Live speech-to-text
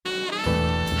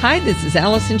Hi, this is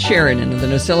Allison Sheridan of the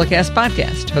NosillaCast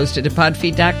podcast, hosted at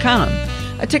podfeet.com,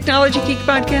 a technology geek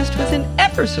podcast with an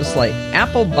ever so slight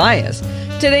Apple bias.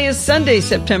 Today is Sunday,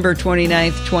 September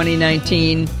 29th,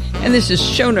 2019, and this is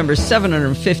show number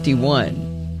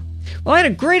 751. Well, I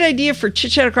had a great idea for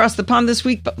Chit Chat Across the Pond this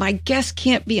week, but my guest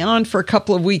can't be on for a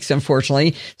couple of weeks,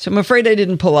 unfortunately, so I'm afraid I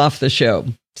didn't pull off the show.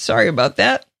 Sorry about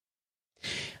that.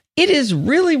 It is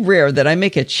really rare that I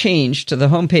make a change to the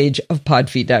homepage of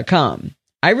podfeet.com.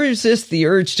 I resist the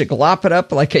urge to glop it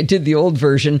up like I did the old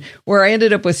version, where I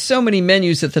ended up with so many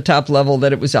menus at the top level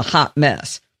that it was a hot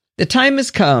mess. The time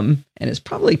has come, and is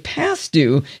probably past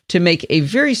due, to make a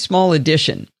very small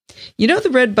addition. You know the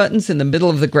red buttons in the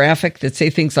middle of the graphic that say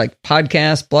things like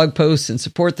podcast, blog posts, and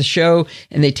support the show,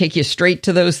 and they take you straight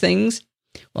to those things?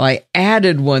 Well, I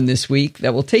added one this week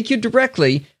that will take you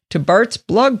directly to Bart's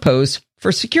blog posts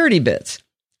for security bits.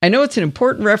 I know it's an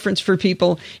important reference for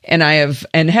people, and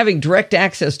having direct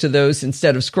access to those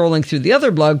instead of scrolling through the other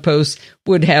blog posts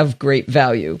would have great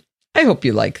value. I hope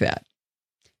you like that.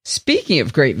 Speaking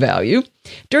of great value,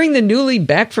 during the newly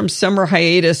back from summer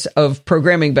hiatus of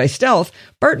Programming by Stealth,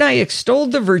 Bart and I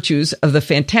extolled the virtues of the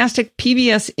fantastic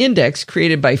PBS Index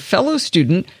created by fellow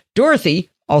student Dorothy,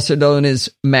 also known as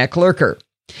Mac Lurker.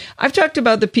 I've talked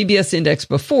about the PBS Index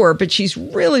before, but she's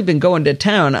really been going to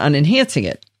town on enhancing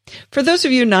it. For those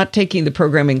of you not taking the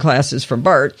programming classes from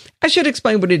Bart, I should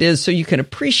explain what it is so you can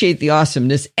appreciate the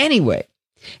awesomeness anyway.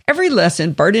 Every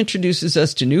lesson, Bart introduces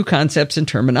us to new concepts and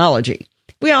terminology.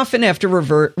 We often have to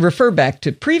refer back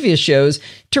to previous shows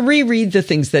to reread the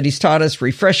things that he's taught us,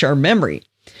 refresh our memory.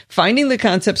 Finding the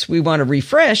concepts we want to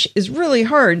refresh is really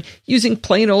hard using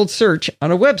plain old search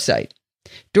on a website.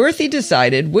 Dorothy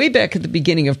decided way back at the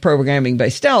beginning of Programming by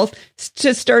Stealth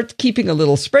to start keeping a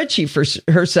little spreadsheet for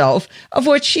herself of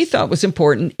what she thought was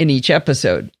important in each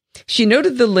episode. She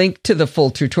noted the link to the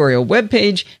full tutorial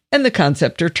webpage and the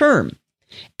concept or term.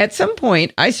 At some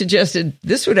point, I suggested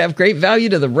this would have great value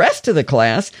to the rest of the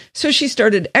class, so she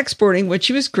started exporting what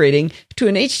she was creating to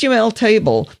an HTML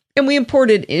table, and we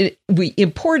imported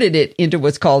it into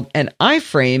what's called an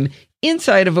iframe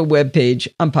inside of a web page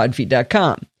on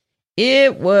podfeet.com.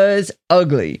 It was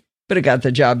ugly, but it got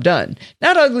the job done.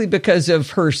 Not ugly because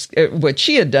of what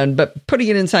she had done, but putting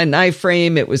it inside an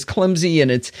iframe, it was clumsy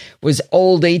and it was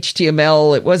old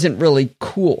HTML. It wasn't really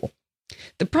cool.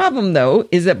 The problem, though,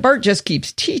 is that Bart just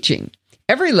keeps teaching.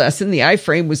 Every lesson, the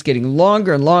iframe was getting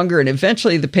longer and longer, and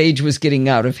eventually the page was getting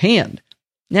out of hand.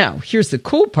 Now, here's the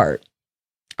cool part.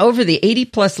 Over the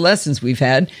 80-plus lessons we've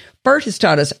had, Bart has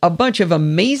taught us a bunch of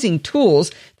amazing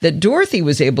tools that Dorothy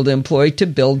was able to employ to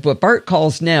build what Bart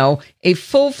calls now a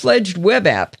full-fledged web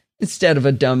app instead of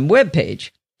a dumb web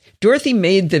page. Dorothy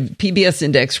made the PBS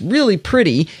Index really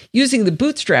pretty using the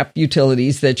Bootstrap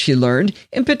utilities that she learned,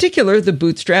 in particular the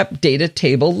Bootstrap Data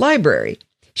Table Library.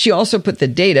 She also put the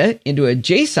data into a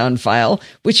JSON file,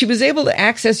 which she was able to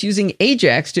access using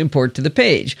Ajax to import to the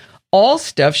page. All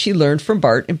stuff she learned from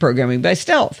Bart in Programming by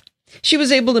Stealth. She was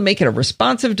able to make it a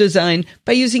responsive design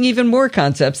by using even more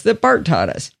concepts that Bart taught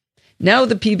us. Now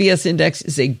the PBS Index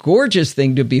is a gorgeous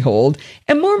thing to behold,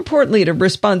 and more importantly, it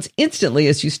responds instantly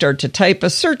as you start to type a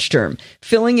search term,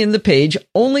 filling in the page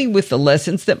only with the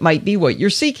lessons that might be what you're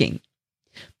seeking.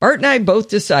 Bart and I both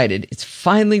decided it's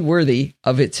finally worthy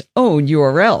of its own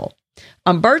URL.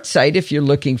 On Bart's site, if you're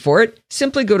looking for it,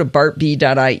 simply go to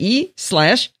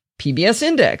bartb.ie/PBS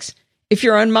Index. If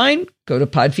you're on mine, go to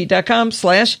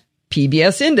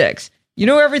podfeet.com/PBS Index. You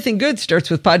know everything good starts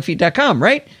with podfeet.com,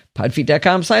 right?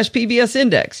 podfeet.com/PBS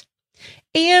Index.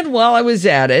 And while I was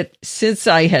at it, since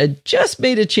I had just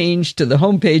made a change to the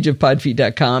homepage of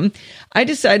podfeet.com, I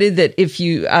decided that if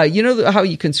you know how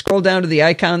you can scroll down to the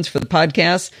icons for the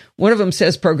podcast, one of them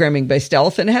says Programming by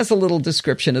Stealth and has a little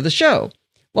description of the show.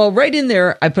 Well, right in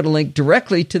there, I put a link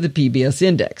directly to the PBS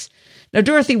Index. Now,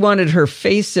 Dorothy wanted her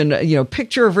face and,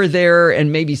 picture of her there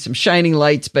and maybe some shining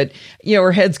lights, but,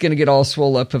 her head's going to get all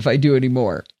swole up if I do any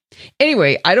more.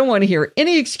 Anyway, I don't want to hear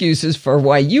any excuses for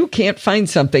why you can't find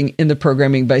something in the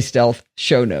Programming by Stealth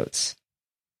show notes.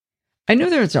 I know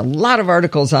there's a lot of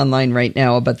articles online right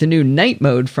now about the new night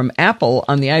mode from Apple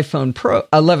on the iPhone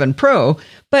 11 Pro,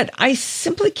 but I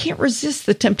simply can't resist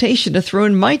the temptation to throw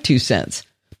in my 2 cents.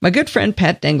 My good friend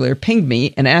Pat Dengler pinged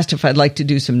me and asked if I'd like to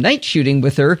do some night shooting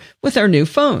with her with our new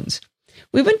phones.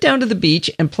 We went down to the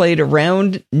beach and played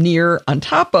around near, on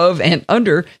top of, and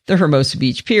under the Hermosa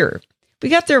Beach Pier. We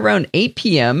got there around 8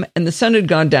 p.m. and the sun had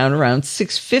gone down around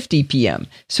 6:50 p.m.,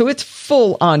 so it's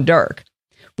full on dark.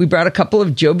 We brought a couple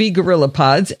of Joby Gorilla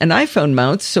Pods and iPhone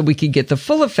mounts so we could get the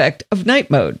full effect of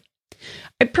night mode.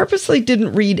 I purposely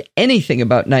didn't read anything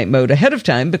about night mode ahead of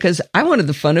time because I wanted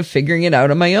the fun of figuring it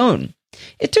out on my own.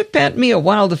 It took Pat and me a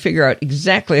while to figure out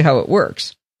exactly how it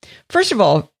works. First of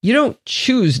all, you don't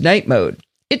choose night mode.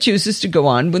 It chooses to go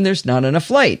on when there's not enough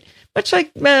light, much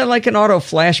like an auto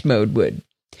flash mode would.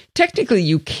 Technically,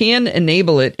 you can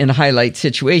enable it in highlight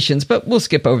situations, but we'll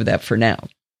skip over that for now.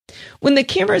 When the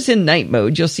camera is in night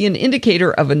mode, you'll see an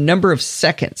indicator of a number of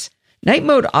seconds. Night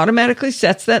mode automatically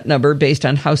sets that number based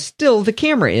on how still the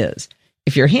camera is.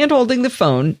 If you're hand-holding the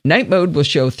phone, night mode will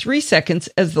show 3 seconds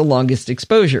as the longest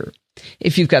exposure.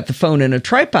 If you've got the phone in a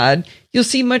tripod, you'll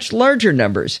see much larger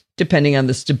numbers, depending on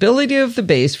the stability of the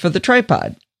base for the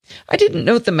tripod. I didn't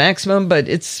note the maximum, but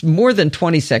it's more than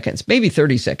 20 seconds, maybe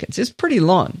 30 seconds. It's pretty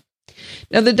long.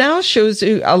 Now, the dial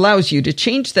allows you to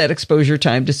change that exposure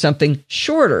time to something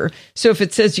shorter. So if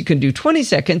it says you can do 20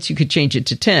 seconds, you could change it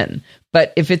to 10.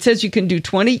 But if it says you can do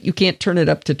 20, you can't turn it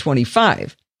up to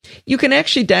 25. You can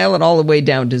actually dial it all the way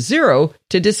down to 0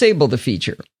 to disable the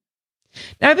feature.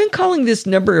 Now, I've been calling this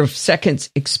number of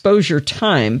seconds exposure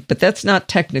time, but that's not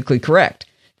technically correct.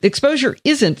 The exposure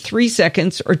isn't 3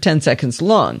 seconds or 10 seconds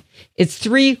long. It's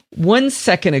 3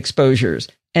 1-second exposures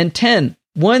and 10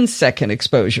 1-second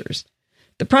exposures.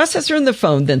 The processor in the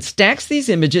phone then stacks these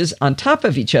images on top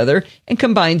of each other and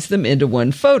combines them into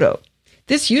one photo.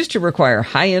 This used to require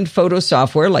high-end photo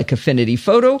software like Affinity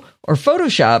Photo or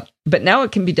Photoshop, but now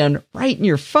it can be done right in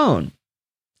your phone.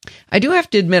 I do have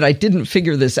to admit I didn't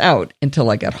figure this out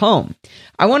until I got home.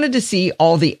 I wanted to see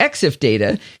all the EXIF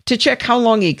data to check how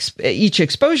long each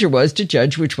exposure was to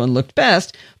judge which one looked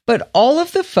best, but all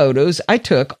of the photos I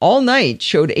took all night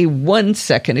showed a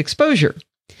 1-second exposure.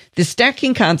 The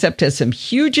stacking concept has some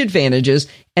huge advantages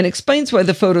and explains why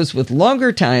the photos with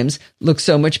longer times look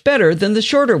so much better than the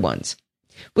shorter ones.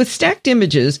 With stacked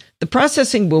images, the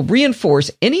processing will reinforce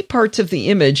any parts of the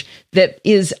image that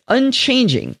is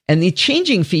unchanging, and the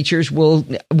changing features will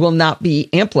not be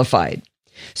amplified.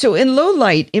 So in low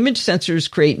light, image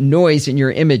sensors create noise in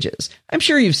your images. I'm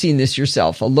sure you've seen this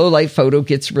yourself. A low light photo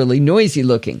gets really noisy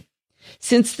looking.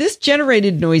 Since this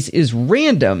generated noise is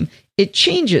random, it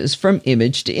changes from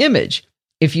image to image.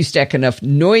 If you stack enough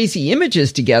noisy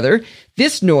images together,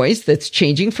 this noise that's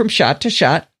changing from shot to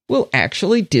shot will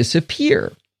actually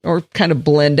disappear or kind of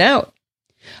blend out.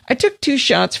 I took 2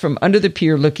 shots from under the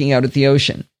pier looking out at the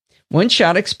ocean. One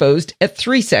shot exposed at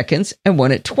 3 seconds and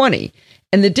one at 20,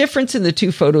 and the difference in the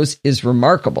 2 photos is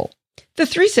remarkable. The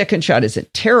 3-second shot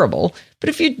isn't terrible, but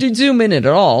if you zoom in at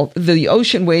all, the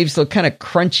ocean waves look kind of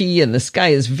crunchy and the sky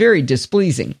is very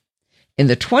displeasing. In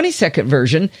the 20-second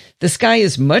version, the sky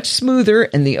is much smoother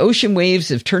and the ocean waves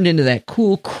have turned into that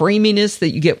cool creaminess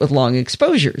that you get with long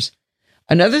exposures.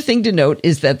 Another thing to note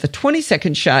is that the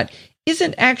 20-second shot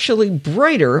isn't actually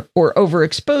brighter or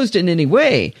overexposed in any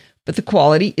way, but the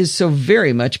quality is so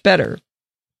very much better.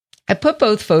 I put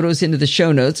both photos into the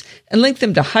show notes and link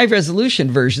them to high-resolution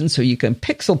versions so you can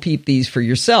pixel peep these for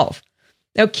yourself.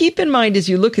 Now, keep in mind as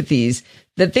you look at these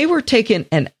that they were taken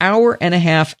an hour and a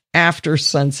half after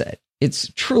sunset.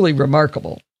 It's truly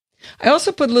remarkable. I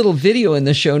also put a little video in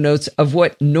the show notes of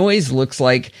what noise looks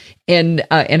like and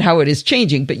how it is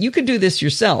changing, but you can do this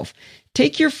yourself.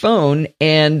 Take your phone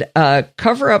and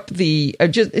cover up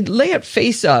just lay it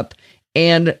face up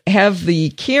and have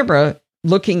the camera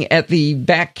looking at the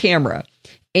back camera.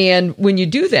 And when you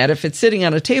do that, if it's sitting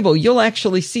on a table, you'll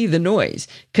actually see the noise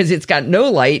because it's got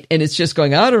no light and it's just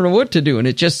going, I don't know what to do. And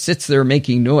it just sits there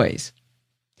making noise.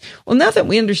 Well, now that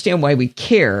we understand why we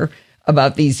care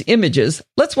about these images,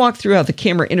 let's walk through how the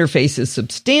camera interface is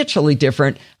substantially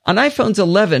different on iPhones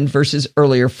 11 versus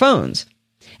earlier phones.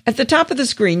 At the top of the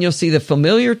screen, you'll see the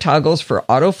familiar toggles for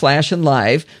auto flash and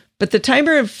live, but the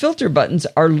timer and filter buttons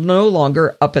are no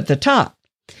longer up at the top.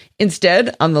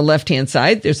 Instead, on the left-hand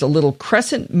side, there's a little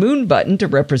crescent moon button to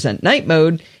represent night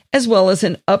mode, as well as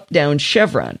an up-down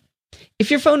chevron.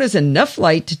 If your phone has enough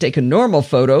light to take a normal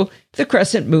photo, the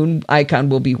crescent moon icon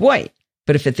will be white.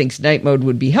 But if it thinks night mode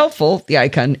would be helpful, the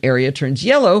icon area turns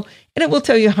yellow, and it will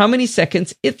tell you how many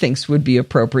seconds it thinks would be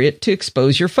appropriate to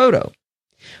expose your photo.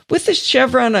 With the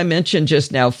chevron I mentioned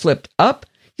just now flipped up,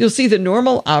 you'll see the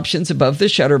normal options above the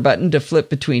shutter button to flip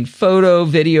between photo,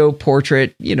 video,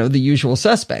 portrait, the usual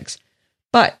suspects.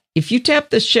 But if you tap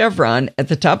the chevron at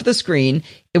the top of the screen,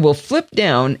 it will flip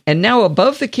down, and now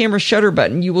above the camera shutter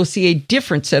button, you will see a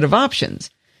different set of options.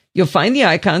 You'll find the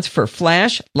icons for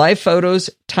flash, live photos,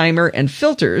 timer, and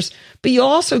filters, but you'll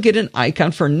also get an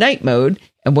icon for night mode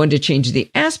and one to change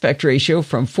the aspect ratio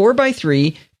from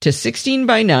 4:3 to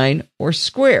 16:9 or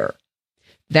square.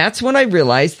 That's when I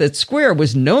realized that square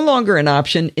was no longer an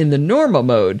option in the normal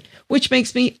mode, which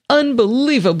makes me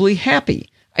unbelievably happy.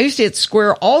 I used to hit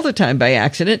square all the time by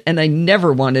accident, and I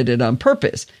never wanted it on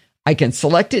purpose. I can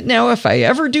select it now if I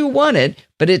ever do want it,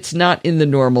 but it's not in the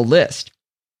normal list.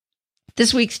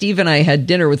 This week, Steve and I had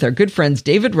dinner with our good friends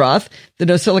David Roth, the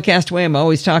NosillaCastaway I'm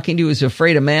always talking to who's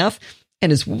afraid of math,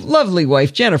 and his lovely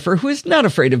wife Jennifer, who is not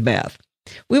afraid of math.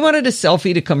 We wanted a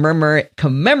selfie to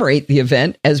commemorate the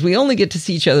event, as we only get to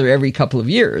see each other every couple of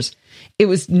years. It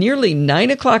was nearly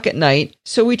 9 o'clock at night,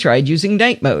 so we tried using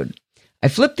night mode. I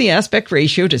flipped the aspect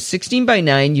ratio to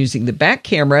 16:9 using the back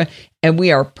camera, and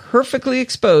we are perfectly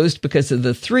exposed because of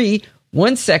the 3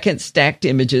 1-second stacked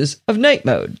images of night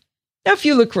mode. Now, if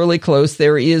you look really close,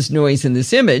 there is noise in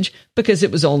this image because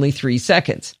it was only 3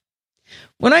 seconds.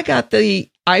 When I got the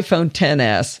iPhone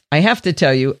XS, I have to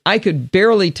tell you, I could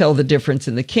barely tell the difference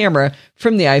in the camera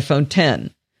from the iPhone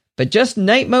X. But just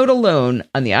night mode alone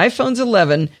on the iPhones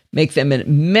 11 make them a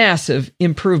massive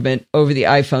improvement over the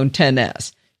iPhone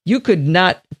XS. You could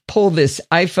not pull this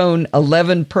iPhone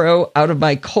 11 Pro out of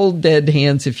my cold, dead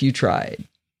hands if you tried.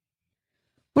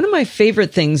 One of my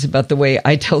favorite things about the way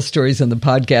I tell stories on the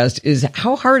podcast is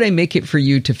how hard I make it for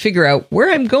you to figure out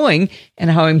where I'm going and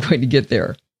how I'm going to get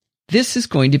there. This is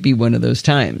going to be one of those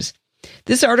times.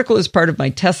 This article is part of my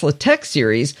Tesla Tech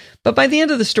series, but by the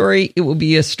end of the story, it will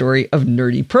be a story of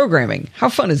nerdy programming. How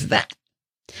fun is that?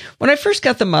 When I first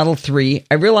got the Model 3,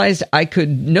 I realized I could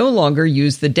no longer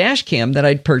use the dash cam that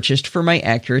I'd purchased for my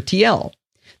Acura TL.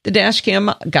 The dash cam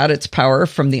got its power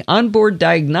from the onboard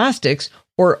diagnostics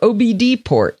or OBD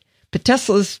port, but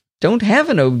Teslas don't have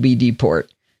an OBD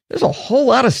port. There's a whole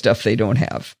lot of stuff they don't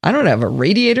have. I don't have a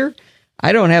radiator.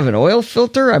 I don't have an oil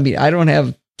filter. I don't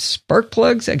have spark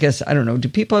plugs. I guess, I don't know. Do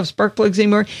people have spark plugs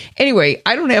anymore? Anyway,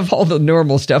 I don't have all the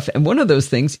normal stuff. And one of those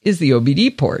things is the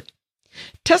OBD port.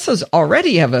 Teslas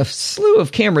already have a slew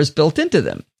of cameras built into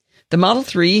them. The Model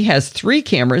 3 has 3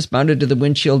 cameras mounted to the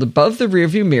windshield above the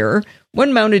rearview mirror,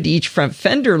 one mounted to each front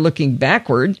fender looking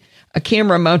backward, a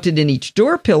camera mounted in each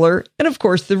door pillar, and of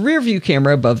course the rearview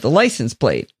camera above the license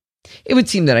plate. It would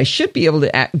seem that I should be able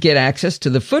to get access to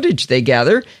the footage they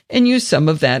gather and use some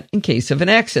of that in case of an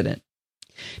accident.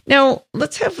 Now,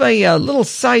 let's have a little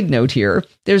side note here.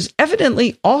 There's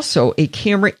evidently also a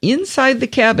camera inside the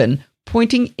cabin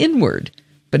pointing inward,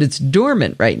 but it's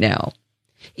dormant right now.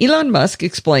 Elon Musk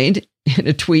explained in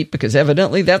a tweet, because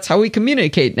evidently that's how we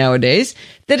communicate nowadays,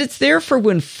 that it's there for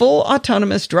when full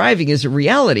autonomous driving is a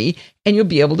reality and you'll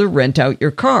be able to rent out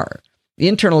your car. The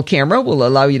internal camera will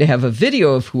allow you to have a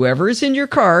video of whoever is in your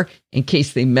car in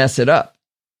case they mess it up.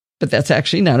 But that's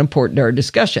actually not important to our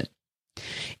discussion.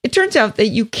 It turns out that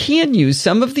you can use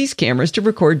some of these cameras to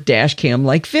record dash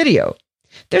cam-like video.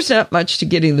 There's not much to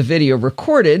getting the video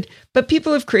recorded, but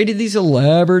people have created these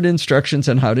elaborate instructions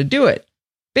on how to do it.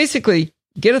 Basically,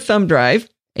 get a thumb drive,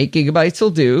 8 gigabytes will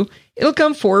do, it'll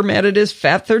come formatted as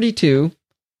FAT32,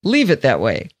 leave it that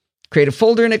way. Create a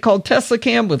folder in it called Tesla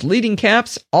Cam with leading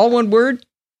caps, all one word,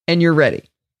 and you're ready.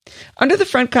 Under the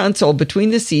front console between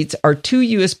the seats are 2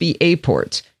 USB-A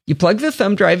ports. You plug the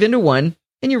thumb drive into one,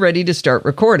 and you're ready to start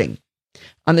recording.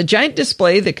 On the giant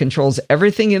display that controls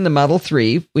everything in the Model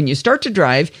 3, when you start to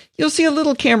drive, you'll see a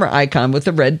little camera icon with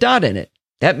a red dot in it.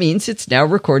 That means it's now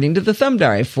recording to the thumb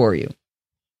drive for you.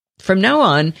 From now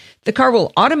on, the car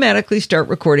will automatically start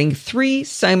recording 3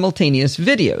 simultaneous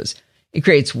videos. It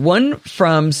creates one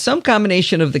from some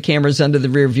combination of the cameras under the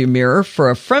rearview mirror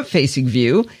for a front-facing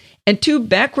view, and 2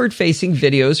 backward-facing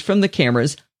videos from the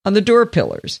cameras on the door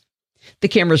pillars. The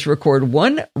cameras record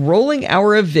 1 rolling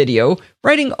hour of video,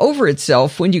 writing over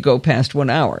itself when you go past 1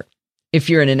 hour. If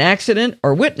you're in an accident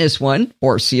or witness one,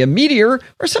 or see a meteor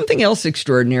or something else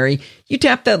extraordinary, you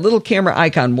tap that little camera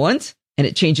icon once, and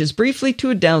it changes briefly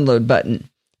to a download button.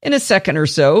 In a second or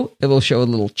so, it will show a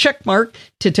little check mark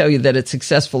to tell you that it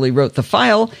successfully wrote the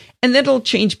file, and then it'll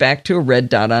change back to a red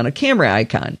dot on a camera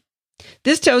icon.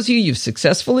 This tells you you've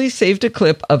successfully saved a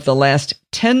clip of the last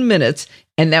 10 minutes,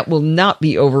 and that will not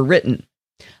be overwritten.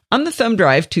 On the thumb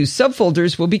drive, 2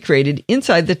 subfolders will be created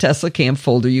inside the Tesla Cam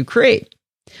folder you create.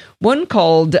 One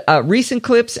called Recent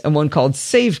Clips and one called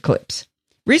Saved Clips.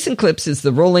 Recent Clips is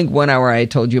the rolling 1 hour I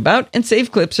told you about, and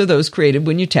Saved Clips are those created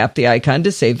when you tap the icon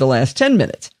to save the last 10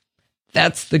 minutes.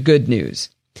 That's the good news.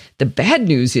 The bad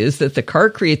news is that the car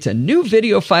creates a new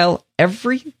video file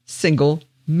every single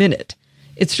minute.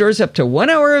 It stores up to 1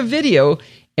 hour of video,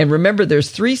 and remember there's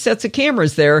 3 sets of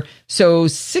cameras there, so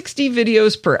 60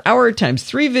 videos per hour times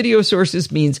 3 video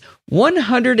sources means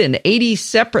 180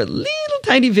 separate little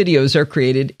tiny videos are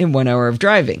created in 1 hour of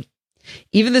driving.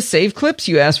 Even the saved clips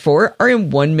you asked for are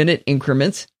in 1 minute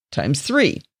increments times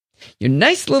 3. Your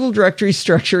nice little directory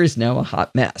structure is now a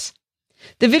hot mess.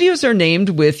 The videos are named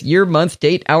with year, month,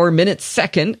 date, hour, minute,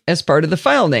 second as part of the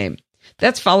file name.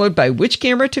 That's followed by which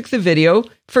camera took the video.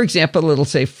 For example, it'll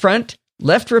say front,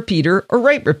 left repeater, or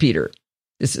right repeater.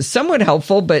 This is somewhat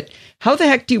helpful, but how the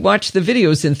heck do you watch the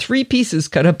videos in 3 pieces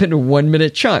cut up into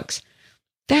 1-minute chunks?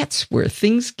 That's where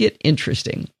things get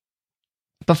interesting.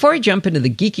 Before I jump into the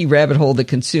geeky rabbit hole that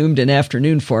consumed an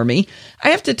afternoon for me, I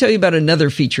have to tell you about another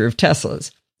feature of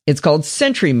Tesla's. It's called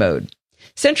Sentry Mode.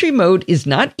 Sentry Mode is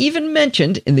not even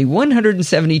mentioned in the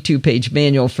 172-page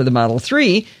manual for the Model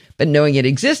 3, but knowing it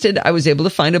existed, I was able to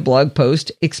find a blog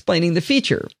post explaining the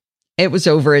feature. It was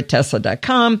over at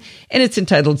Tesla.com, and it's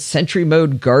entitled Sentry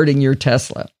Mode Guarding Your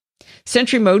Tesla.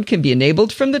 Sentry Mode can be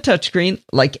enabled from the touchscreen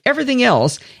like everything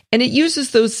else, and it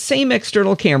uses those same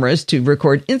external cameras to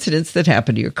record incidents that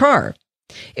happen to your car.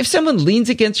 If someone leans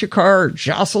against your car or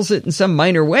jostles it in some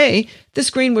minor way, the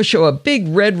screen will show a big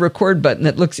red record button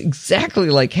that looks exactly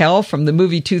like Hal from the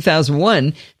movie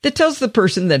 2001 that tells the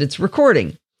person that it's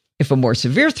recording. If a more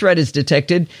severe threat is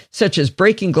detected, such as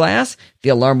breaking glass, the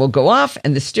alarm will go off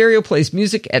and the stereo plays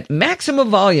music at maximum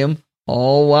volume,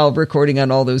 all while recording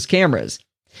on all those cameras.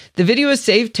 The video is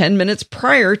saved 10 minutes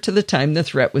prior to the time the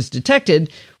threat was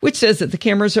detected, which says that the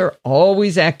cameras are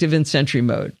always active in Sentry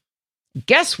Mode.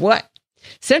 Guess what?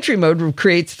 Sentry Mode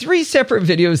creates 3 separate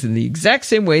videos in the exact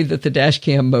same way that the dash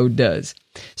cam mode does.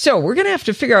 So we're going to have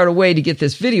to figure out a way to get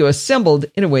this video assembled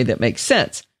in a way that makes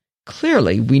sense.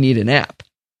 Clearly, we need an app.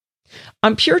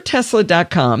 On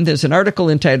PureTesla.com, there's an article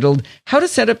entitled How to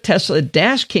Set Up Tesla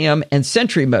Dash Cam and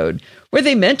Sentry Mode, where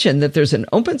they mention that there's an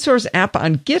open source app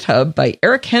on GitHub by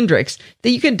Eric Hendricks that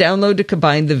you can download to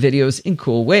combine the videos in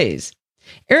cool ways.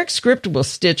 Eric's script will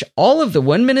stitch all of the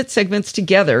 1-minute segments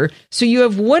together so you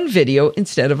have one video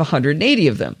instead of 180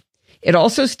 of them. It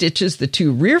also stitches the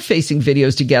 2 rear-facing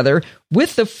videos together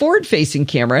with the forward-facing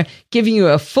camera, giving you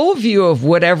a full view of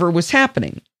whatever was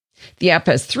happening. The app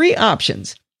has 3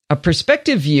 options. A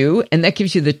perspective view, and that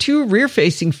gives you the 2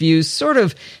 rear-facing views sort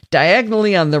of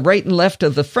diagonally on the right and left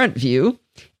of the front view.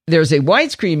 There's a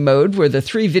widescreen mode where the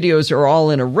 3 videos are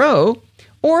all in a row,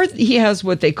 or he has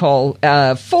what they call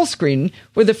full screen,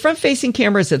 where the front-facing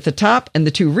camera is at the top and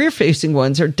the 2 rear-facing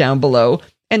ones are down below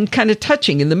and kind of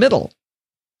touching in the middle.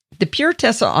 The Pure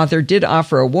Tesla author did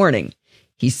offer a warning.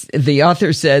 The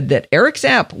author said that Eric's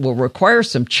app will require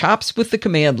some chops with the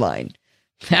command line.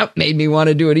 That made me want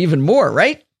to do it even more,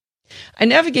 right? I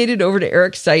navigated over to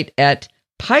Eric's site at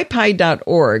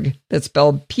pypi.org. That's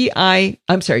spelled pypi.org.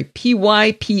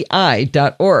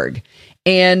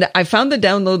 And I found the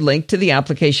download link to the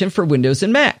application for Windows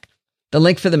and Mac. The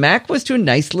link for the Mac was to a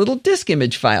nice little disk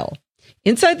image file.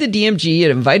 Inside the DMG,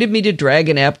 it invited me to drag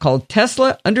an app called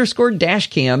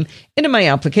Tesla_Dashcam into my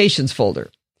applications folder.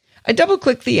 I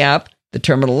double-clicked the app, the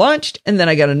terminal launched, and then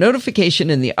I got a notification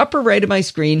in the upper right of my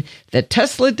screen that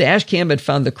Tesla Dashcam had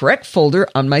found the correct folder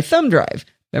on my thumb drive.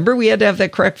 Remember, we had to have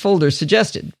that correct folder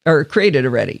suggested or created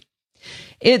already.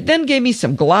 It then gave me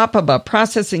some glop about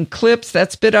processing clips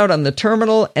that spit out on the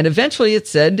terminal, and eventually it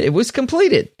said it was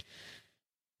completed.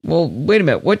 Well, wait a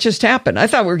minute, what just happened? I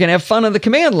thought we were going to have fun on the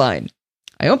command line.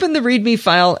 I opened the README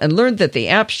file and learned that the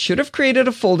app should have created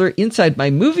a folder inside my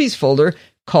movies folder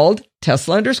called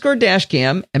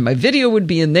Tesla_Dashcam, and my video would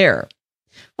be in there.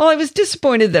 While I was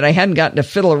disappointed that I hadn't gotten to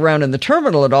fiddle around in the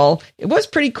terminal at all, it was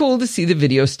pretty cool to see the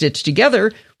video stitched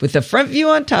together with the front view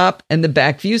on top and the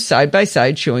back view side by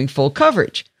side showing full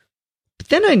coverage. But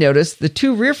then I noticed the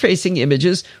 2 rear-facing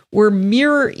images were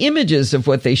mirror images of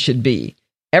what they should be.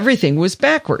 Everything was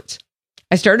backwards.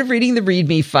 I started reading the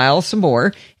README file some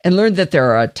more and learned that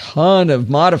there are a ton of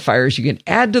modifiers you can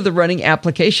add to the running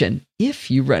application if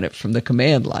you run it from the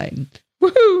command line.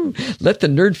 Woohoo! Let the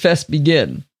Nerdfest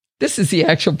begin. This is the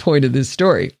actual point of this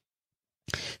story.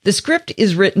 The script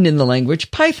is written in the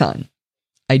language Python.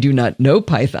 I do not know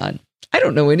Python. I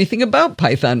don't know anything about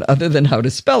Python other than how to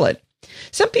spell it.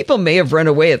 Some people may have run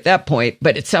away at that point,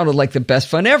 but it sounded like the best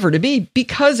fun ever to me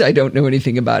because I don't know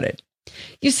anything about it.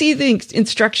 You see, the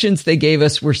instructions they gave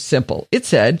us were simple. It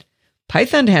said,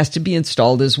 Python has to be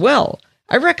installed as well.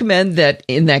 I recommend that,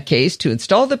 in that case, to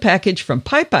install the package from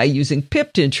PyPy using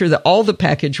pip to ensure that all the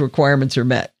package requirements are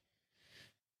met.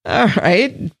 All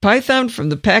right, Python from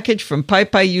the package from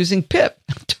PyPy using pip.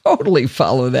 Totally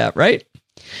follow that, right?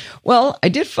 Well, I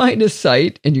did find a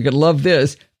site, and you're going to love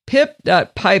this,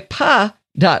 pip.pypa.io,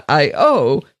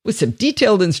 with some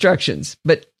detailed instructions.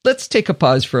 But let's take a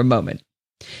pause for a moment.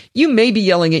 You may be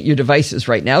yelling at your devices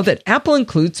right now that Apple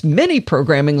includes many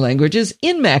programming languages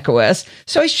in macOS,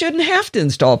 so I shouldn't have to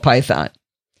install Python.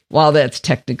 While that's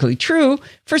technically true,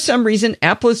 for some reason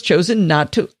Apple has chosen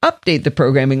not to update the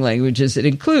programming languages it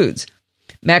includes.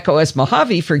 macOS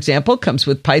Mojave, for example, comes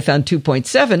with Python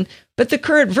 2.7, but the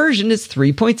current version is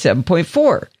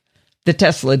 3.7.4. The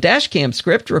Tesla dashcam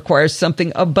script requires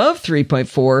something above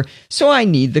 3.4, so I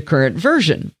need the current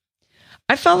version.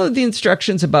 I followed the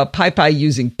instructions about PyPy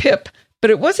using pip, but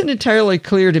it wasn't entirely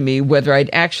clear to me whether I'd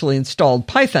actually installed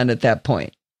Python at that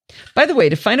point. By the way,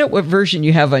 to find out what version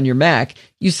you have on your Mac,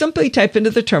 you simply type into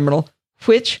the terminal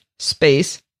which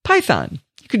space Python.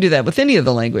 You can do that with any of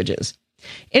the languages.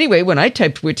 Anyway, when I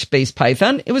typed which space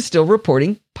Python, it was still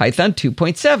reporting Python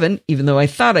 2.7, even though I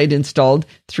thought I'd installed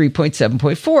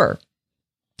 3.7.4.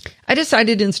 I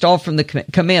decided to install from the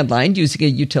command line using a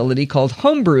utility called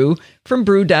Homebrew from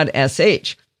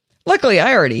brew.sh. Luckily,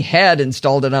 I already had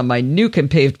installed it on my new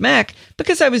compaved Mac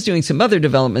because I was doing some other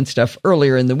development stuff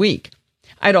earlier in the week.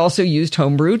 I'd also used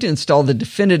Homebrew to install the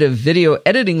definitive video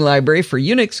editing library for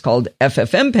Unix called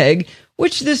FFmpeg,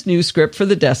 which this new script for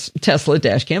the Tesla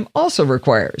dashcam also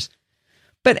requires.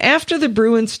 But after the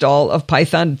Brew install of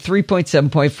Python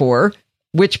 3.7.4,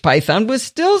 which Python was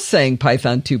still saying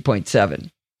Python 2.7.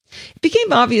 It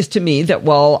became obvious to me that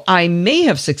while I may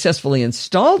have successfully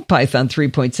installed Python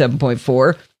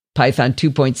 3.7.4, Python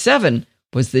 2.7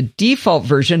 was the default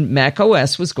version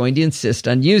macOS was going to insist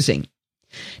on using.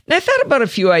 And I thought about a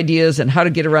few ideas on how to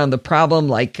get around the problem,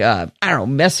 like,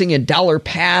 messing in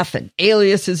 $path and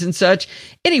aliases and such,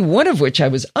 any one of which I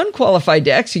was unqualified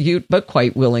to execute, but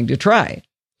quite willing to try.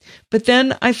 But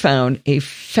then I found a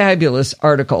fabulous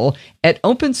article at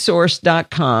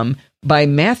opensource.com by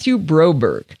Matthew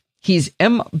Broberg. He's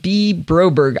MB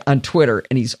Broberg on Twitter,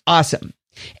 and he's awesome.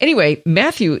 Anyway,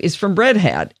 Matthew is from Red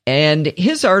Hat, and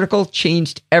his article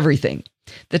changed everything.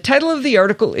 The title of the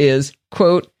article is,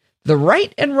 quote, "The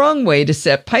Right and Wrong Way to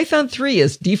Set Python 3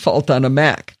 as Default on a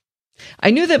Mac."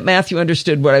 I knew that Matthew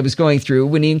understood what I was going through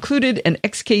when he included an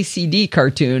XKCD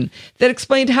cartoon that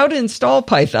explained how to install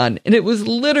Python, and it was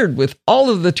littered with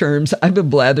all of the terms I've been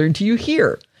blathering to you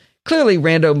here. Clearly,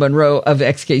 Rando Monroe of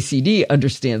XKCD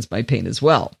understands my pain as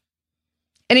well.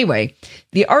 Anyway,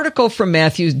 the article from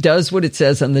Matthew does what it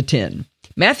says on the tin.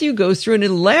 Matthew goes through in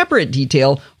elaborate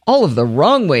detail all of the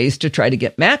wrong ways to try to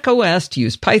get macOS to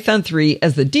use Python 3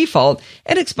 as the default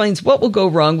and explains what will go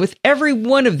wrong with every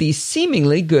one of these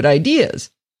seemingly good ideas.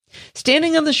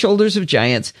 Standing on the shoulders of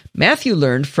giants, Matthew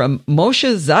learned from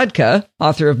Moshe Zadka,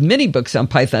 author of many books on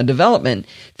Python development,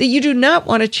 that you do not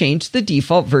want to change the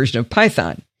default version of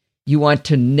Python. You want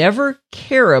to never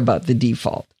care about the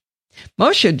default.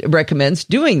 Moshe recommends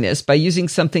doing this by using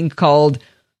something called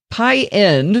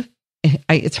PyEnv.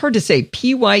 It's hard to say,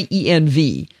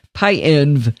 PYENV,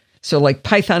 PyEnv, so like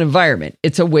Python environment.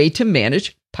 It's a way to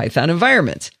manage Python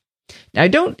environments. Now, I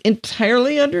don't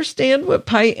entirely understand what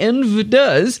PyEnv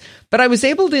does, but I was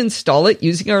able to install it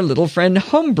using our little friend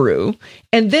Homebrew,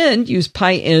 and then use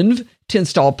PyEnv to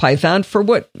install Python for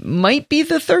what might be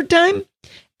the third time.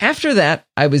 After that,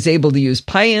 I was able to use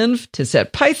PyEnv to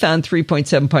set Python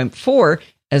 3.7.4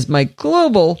 as my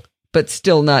global, but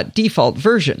still not default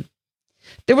version.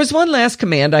 There was one last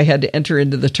command I had to enter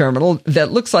into the terminal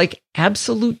that looks like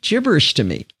absolute gibberish to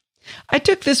me. I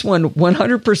took this one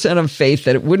 100% on faith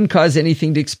that it wouldn't cause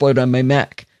anything to explode on my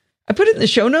Mac. I put it in the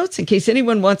show notes in case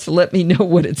anyone wants to let me know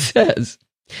what it says.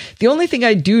 The only thing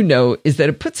I do know is that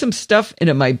it put some stuff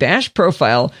into my bash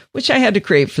profile, which I had to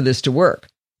create for this to work.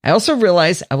 I also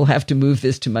realize I will have to move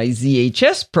this to my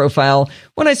ZHS profile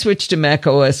when I switch to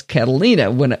macOS Catalina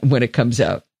when it comes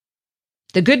out.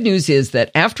 The good news is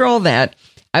that after all that,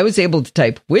 I was able to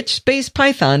type which space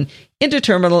Python into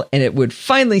terminal and it would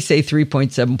finally say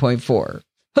 3.7.4.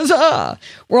 Huzzah!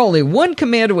 We're only one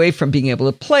command away from being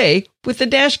able to play with the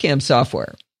dashcam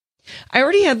software. I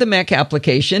already had the Mac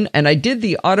application and I did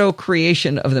the auto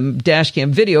creation of the dashcam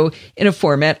video in a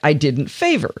format I didn't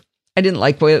favor. I didn't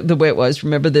like the way it was.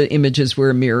 Remember, the images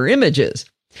were mirror images.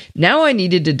 Now I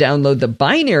needed to download the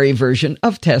binary version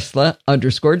of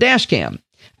Tesla_dashcam.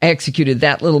 I executed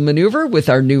that little maneuver with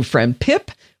our new friend Pip,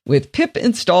 with pip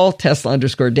install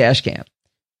Tesla_dashcam.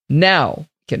 Now we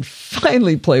can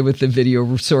finally play with the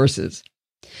video sources.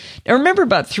 Now remember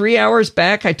about 3 hours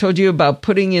back, I told you about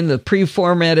putting in the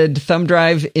pre-formatted thumb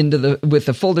drive with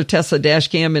the folder Tesla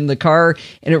dashcam in the car,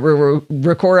 and it will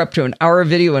record up to an hour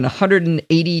video in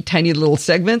 180 tiny little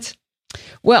segments?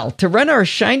 Well, to run our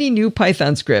shiny new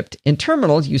Python script in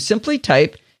terminal, you simply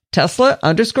type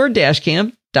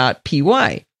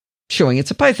Tesla_dashcam.py, showing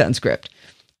it's a Python script.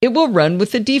 It will run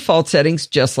with the default settings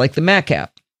just like the Mac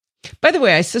app. By the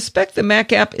way, I suspect the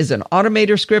Mac app is an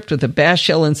automator script with a bash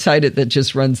shell inside it that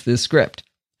just runs this script.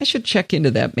 I should check into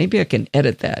that. Maybe I can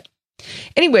edit that.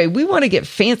 Anyway, we want to get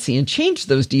fancy and change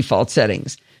those default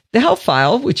settings. The help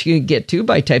file, which you can get to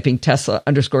by typing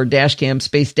Tesla_dashcam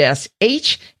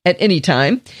 -h at any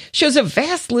time, shows a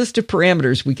vast list of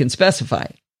parameters we can specify.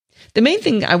 The main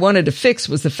thing I wanted to fix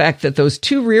was the fact that those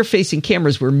two rear-facing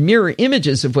cameras were mirror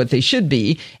images of what they should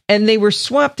be, and they were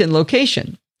swapped in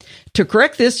location. To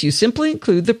correct this, you simply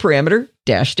include the parameter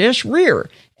 --rear,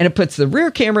 and it puts the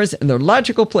rear cameras in their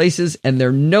logical places, and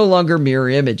they're no longer mirror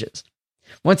images.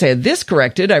 Once I had this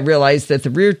corrected, I realized that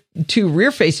the two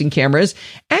rear-facing cameras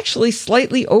actually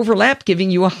slightly overlap,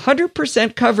 giving you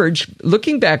 100% coverage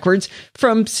looking backwards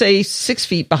from, say, 6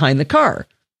 feet behind the car.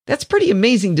 That's pretty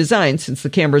amazing design since the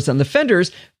cameras on the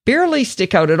fenders barely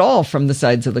stick out at all from the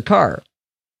sides of the car.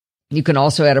 You can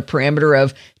also add a parameter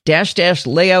of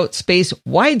 --layout space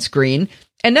widescreen,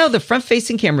 and now the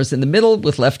front-facing cameras in the middle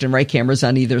with left and right cameras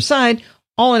on either side,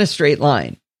 all in a straight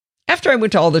line. After I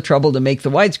went to all the trouble to make the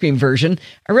widescreen version,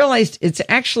 I realized it's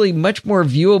actually much more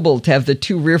viewable to have the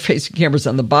two rear-facing cameras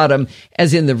on the bottom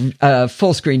as in the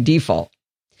full-screen default.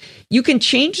 You can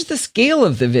change the scale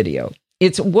of the video.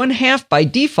 It's 1/2 by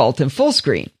default in full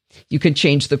screen. You can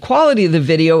change the quality of the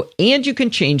video, and you can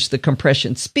change the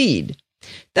compression speed.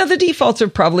 Now, the defaults are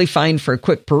probably fine for a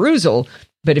quick perusal,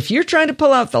 but if you're trying to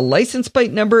pull out the license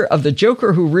plate number of the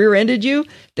joker who rear-ended you,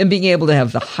 then being able to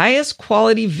have the highest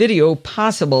quality video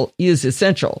possible is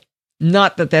essential.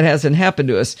 Not that that hasn't happened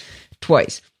to us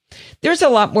twice. There's a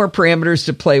lot more parameters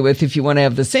to play with if you want to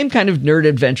have the same kind of nerd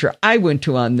adventure I went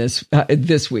to on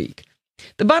this week.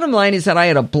 The bottom line is that I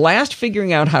had a blast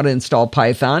figuring out how to install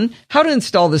Python, how to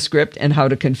install the script, and how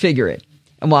to configure it.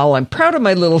 And while I'm proud of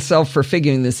my little self for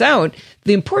figuring this out,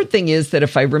 the important thing is that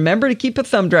if I remember to keep a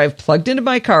thumb drive plugged into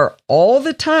my car all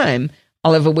the time,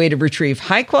 I'll have a way to retrieve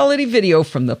high-quality video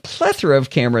from the plethora of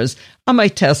cameras on my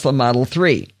Tesla Model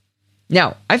 3.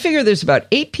 Now, I figure there's about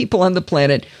 8 people on the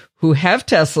planet who have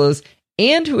Teslas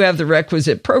and who have the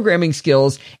requisite programming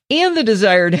skills and the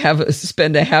desire to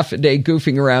spend a half a day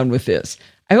goofing around with this.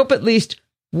 I hope at least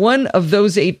one of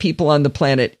those 8 people on the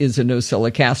planet is a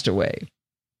Nosilla castaway.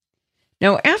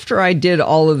 Now, after I did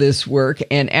all of this work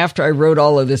and after I wrote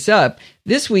all of this up,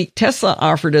 this week Tesla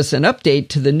offered us an update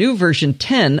to the new version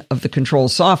 10 of the control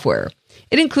software.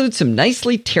 It includes some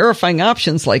nicely terrifying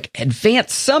options like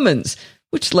advanced summons,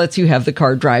 which lets you have the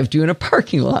car drive you in a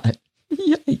parking lot.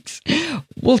 Yikes.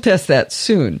 We'll test that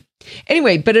soon.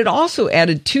 Anyway, but it also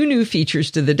added 2 new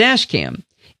features to the dash cam.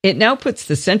 It now puts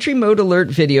the Sentry Mode alert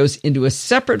videos into a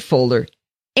separate folder,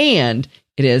 and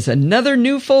it has another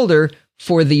new folder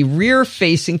for the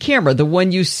rear-facing camera, the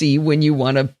one you see when you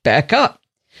want to back up.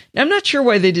 Now, I'm not sure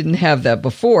why they didn't have that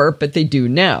before, but they do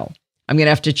now. I'm going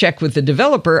to have to check with the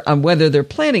developer on whether they're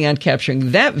planning on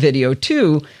capturing that video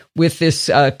too with this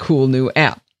cool new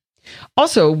app.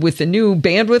 Also, with the new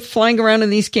bandwidth flying around in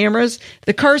these cameras,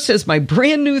 the car says my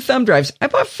brand new thumb drives, I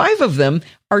bought 5 of them,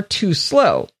 are too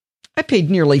slow. I paid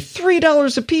nearly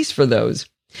 $3 a piece for those.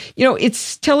 You know,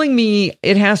 it's telling me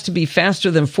it has to be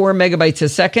faster than 4 megabytes a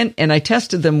second, and I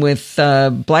tested them with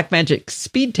Blackmagic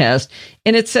speed test,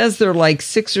 and it says they're like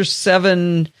 6 or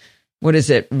 7,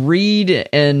 read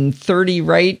and 30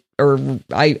 write, or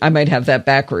I might have that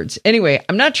backwards. Anyway,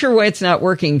 I'm not sure why it's not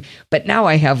working, but now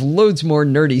I have loads more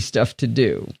nerdy stuff to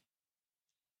do.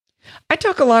 I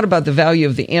talk a lot about the value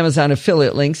of the Amazon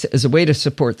affiliate links as a way to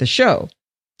support the show.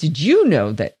 Did you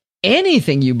know that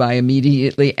anything you buy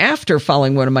immediately after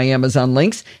following one of my Amazon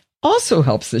links also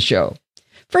helps the show?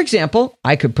 For example,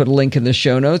 I could put a link in the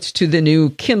show notes to the new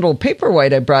Kindle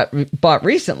Paperwhite I bought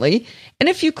recently, and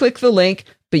if you click the link,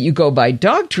 but you go buy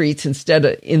dog treats instead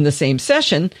in the same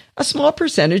session, a small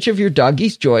percentage of your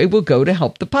doggie's joy will go to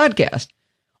help the podcast.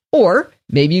 Or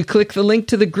maybe you click the link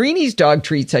to the Greenies dog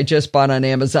treats I just bought on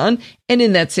Amazon, and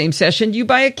in that same session, you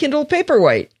buy a Kindle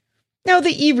Paperwhite. Now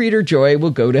the e-reader joy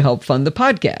will go to help fund the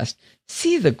podcast.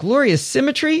 See the glorious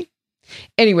symmetry?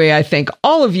 Anyway, I thank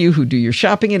all of you who do your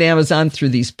shopping at Amazon through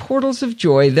these portals of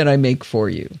joy that I make for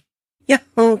you. Yeah,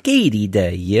 Katie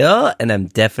here, and I'm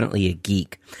definitely a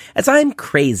geek. As I'm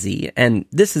crazy, and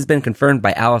this has been confirmed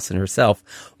by Allison herself,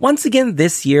 once again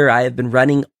this year I have been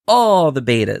running all the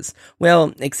betas.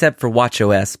 Well, except for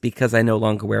watchOS, because I no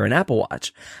longer wear an Apple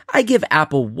Watch. I give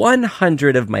Apple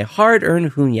 100 of my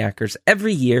hard-earned hoonyackers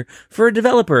every year for a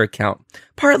developer account,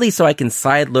 partly so I can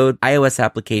sideload iOS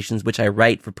applications which I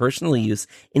write for personal use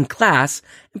in class,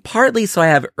 and partly so I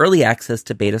have early access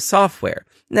to beta software.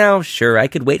 Now, sure, I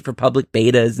could wait for public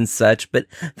betas and such, but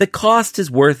the cost is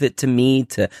worth it to me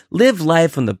to live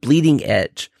life on the bleeding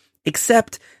edge.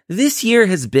 Except this year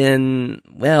has been,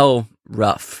 well,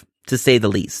 rough, to say the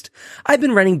least. I've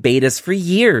been running betas for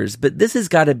years, but this has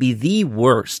got to be the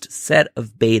worst set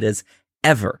of betas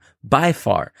ever, by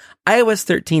far. iOS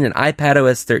 13 and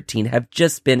iPadOS 13 have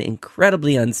just been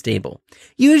incredibly unstable.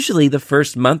 Usually the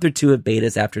first month or two of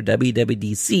betas after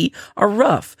WWDC are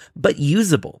rough, but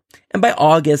usable. And by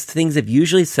August, things have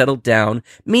usually settled down,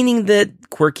 meaning that,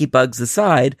 quirky bugs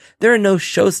aside, there are no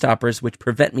showstoppers which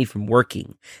prevent me from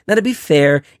working. Now, to be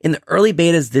fair, in the early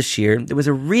betas this year, there was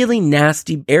a really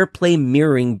nasty AirPlay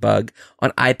mirroring bug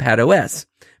on iPadOS.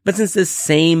 But since this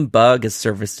same bug has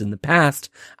surfaced in the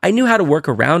past, I knew how to work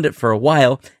around it for a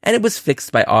while, and it was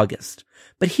fixed by August.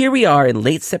 But here we are in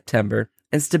late September,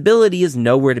 and stability is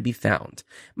nowhere to be found.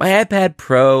 My iPad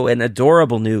Pro and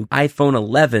adorable new iPhone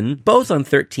 11, both on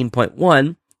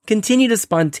 13.1, continue to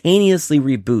spontaneously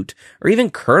reboot or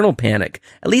even kernel panic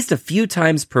at least a few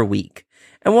times per week.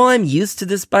 And while I'm used to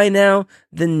this by now,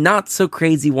 the not so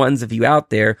crazy ones of you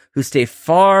out there who stay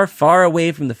far, far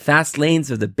away from the fast lanes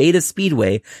of the beta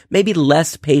speedway may be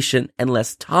less patient and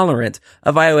less tolerant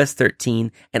of iOS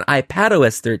 13 and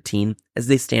iPadOS 13 as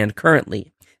they stand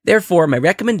currently. Therefore, my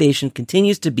recommendation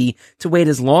continues to be to wait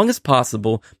as long as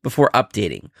possible before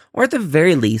updating, or at the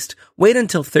very least, wait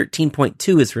until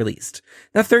 13.2 is released.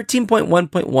 Now,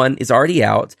 13.1.1 is already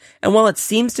out, and while it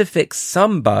seems to fix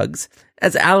some bugs,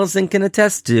 as Allison can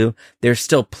attest to, there's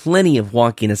still plenty of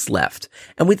wonkiness left.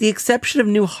 And with the exception of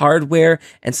new hardware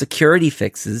and security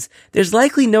fixes, there's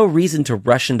likely no reason to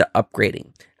rush into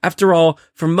upgrading. After all,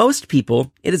 for most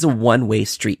people, it is a one-way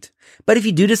street. But if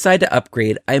you do decide to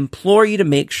upgrade, I implore you to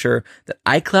make sure that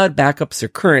iCloud backups are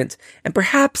current and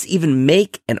perhaps even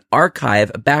make and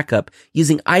archive a backup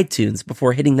using iTunes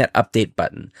before hitting that update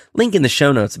button. Link in the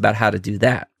show notes about how to do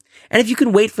that. And if you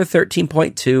can wait for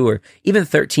 13.2 or even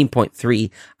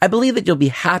 13.3, I believe that you'll be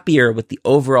happier with the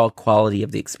overall quality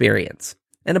of the experience.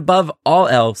 And above all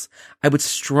else, I would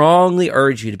strongly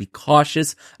urge you to be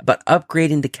cautious about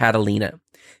upgrading to Catalina.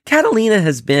 Catalina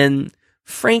has been,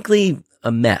 frankly,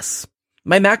 a mess.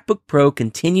 My MacBook Pro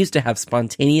continues to have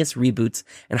spontaneous reboots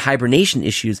and hibernation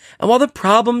issues, and while the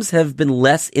problems have been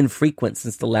less infrequent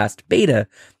since the last beta,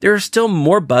 there are still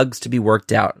more bugs to be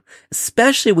worked out,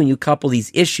 especially when you couple these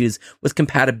issues with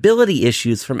compatibility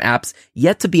issues from apps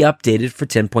yet to be updated for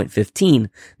 10.15,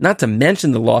 not to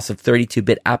mention the loss of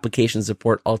 32-bit application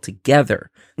support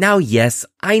altogether. Now, yes,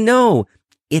 I know,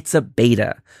 it's a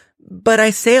beta. But I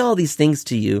say all these things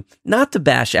to you not to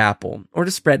bash Apple or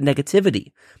to spread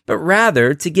negativity, but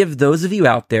rather to give those of you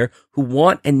out there who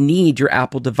want and need your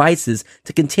Apple devices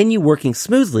to continue working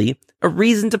smoothly a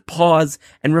reason to pause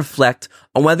and reflect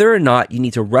on whether or not you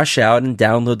need to rush out and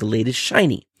download the latest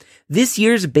shiny. This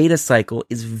year's beta cycle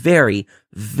is very,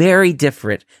 very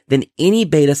different than any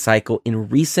beta cycle in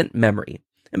recent memory.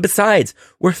 And besides,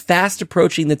 we're fast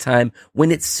approaching the time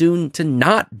when it's soon to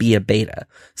not be a beta.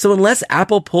 So unless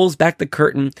Apple pulls back the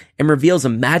curtain and reveals a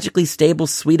magically stable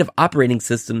suite of operating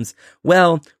systems,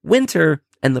 well, winter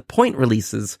and the point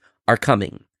releases are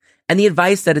coming. And the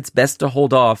advice that it's best to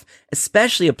hold off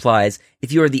especially applies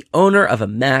if you are the owner of a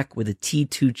Mac with a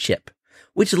T2 chip.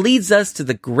 Which leads us to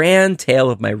the grand tale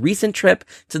of my recent trip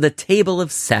to the Table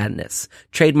of Sadness,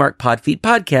 trademark Podfeet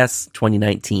Podcasts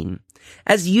 2019.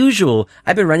 As usual,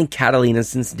 I've been running Catalina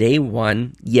since day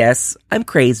one. Yes, I'm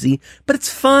crazy, but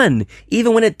it's fun,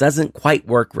 even when it doesn't quite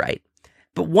work right.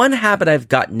 But one habit I've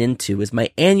gotten into is my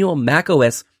annual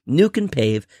macOS Nuke and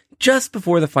Pave just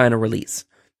before the final release.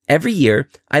 Every year,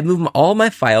 I move all my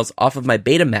files off of my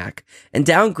beta Mac and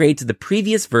downgrade to the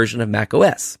previous version of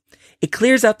macOS. It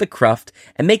clears out the cruft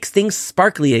and makes things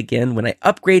sparkly again when I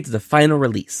upgrade to the final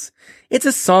release. It's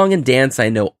a song and dance I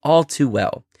know all too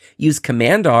well. Use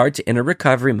Command-R to enter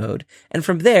recovery mode, and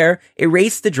from there,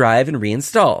 erase the drive and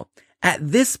reinstall. At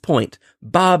this point,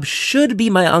 Bob should be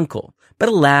my uncle, but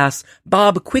alas,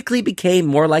 Bob quickly became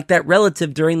more like that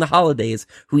relative during the holidays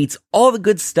who eats all the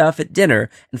good stuff at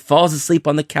dinner and falls asleep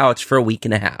on the couch for a week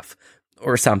and a half.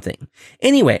 Or something.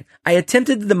 Anyway, I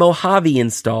attempted the Mojave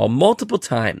install multiple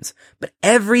times, but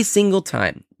every single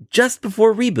time, just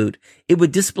before reboot, it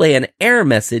would display an error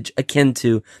message akin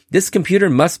to, "This computer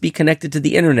must be connected to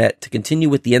the internet to continue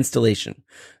with the installation."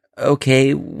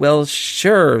 Okay, well,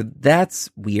 sure,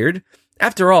 that's weird.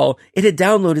 After all, it had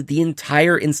downloaded the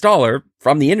entire installer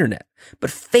from the internet, but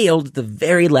failed at the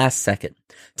very last second.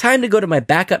 Time to go to my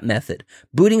backup method,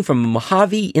 booting from a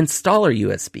Mojave installer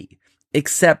USB.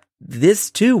 Except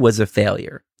this too was a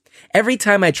failure. Every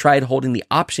time I tried holding the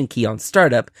Option key on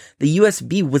startup, the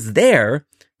USB was there,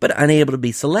 but unable to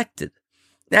be selected.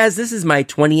 As this is my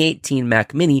 2018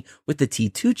 Mac Mini with the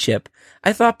T2 chip,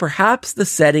 I thought perhaps the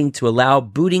setting to allow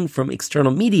booting from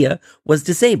external media was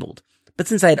disabled. But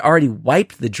since I had already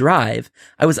wiped the drive,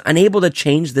 I was unable to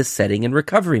change this setting in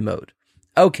recovery mode.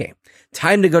 Okay,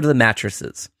 time to go to the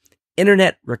mattresses.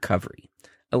 Internet recovery.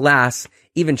 Alas,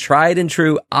 even tried and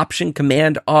true Option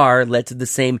Command R led to the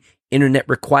same internet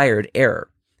required error.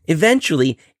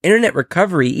 Eventually, internet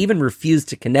recovery even refused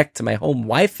to connect to my home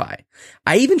Wi-Fi.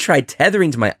 I even tried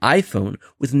tethering to my iPhone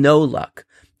with no luck.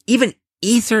 Even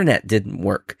Ethernet didn't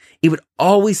work. It would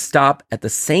always stop at the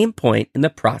same point in the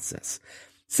process.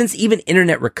 Since even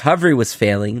internet recovery was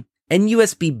failing and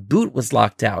USB boot was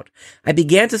locked out, I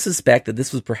began to suspect that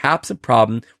this was perhaps a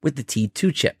problem with the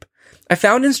T2 chip. I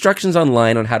found instructions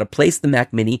online on how to place the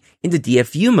Mac Mini into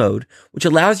DFU mode, which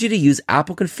allows you to use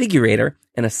Apple Configurator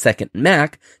and a second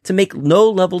Mac to make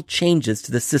low-level changes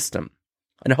to the system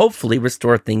and hopefully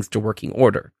restore things to working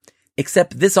order.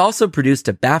 Except this also produced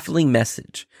a baffling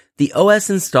message. The OS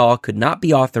install could not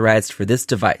be authorized for this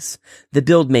device. The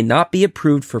build may not be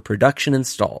approved for production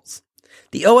installs.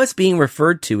 The OS being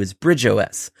referred to is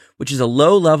BridgeOS, which is a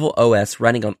low-level OS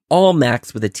running on all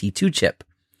Macs with a T2 chip.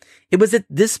 It was at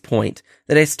this point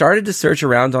that I started to search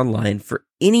around online for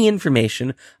any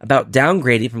information about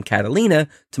downgrading from Catalina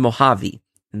to Mojave,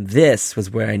 and this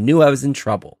was where I knew I was in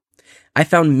trouble. I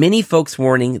found many folks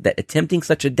warning that attempting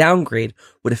such a downgrade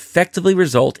would effectively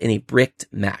result in a bricked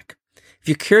Mac. If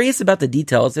you're curious about the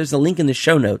details, there's a link in the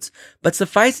show notes, but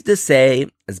suffice it to say,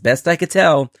 as best I could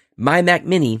tell, my Mac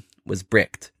Mini was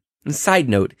bricked. And side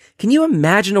note, can you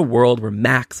imagine a world where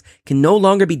Macs can no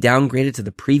longer be downgraded to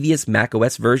the previous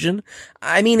macOS version?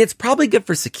 I mean, it's probably good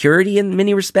for security in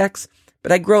many respects,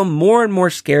 but I grow more and more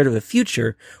scared of the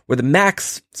future where the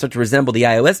Macs start to resemble the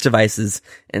iOS devices,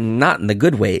 and not in the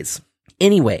good ways.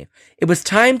 Anyway, it was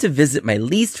time to visit my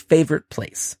least favorite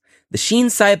place, the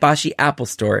Shinsaibashi Apple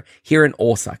Store here in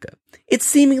Osaka. It's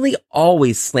seemingly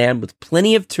always slammed with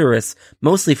plenty of tourists,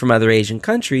 mostly from other Asian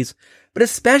countries, but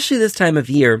especially this time of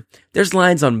year, there's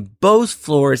lines on both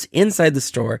floors inside the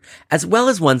store, as well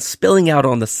as one spilling out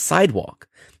on the sidewalk.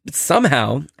 But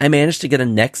somehow, I managed to get a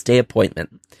next day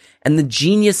appointment, and the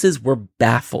geniuses were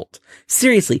baffled.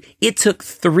 Seriously, it took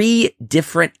 3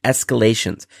 different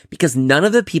escalations, because none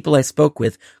of the people I spoke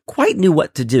with quite knew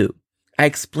what to do. I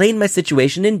explained my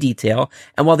situation in detail,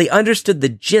 and while they understood the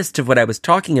gist of what I was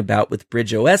talking about with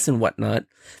BridgeOS and whatnot,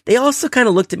 they also kind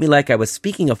of looked at me like I was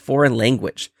speaking a foreign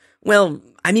language. Well,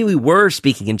 I mean, we were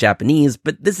speaking in Japanese,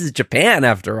 but this is Japan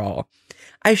after all.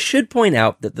 I should point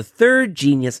out that the third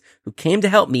genius who came to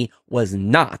help me was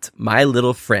not my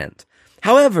little friend.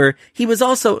 However, he was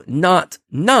also not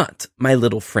my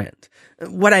little friend.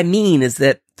 What I mean is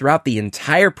that throughout the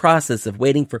entire process of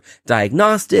waiting for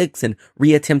diagnostics and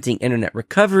reattempting internet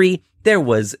recovery, there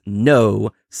was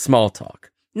no small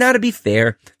talk. Now, to be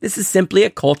fair, this is simply a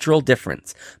cultural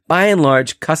difference. By and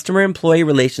large, customer-employee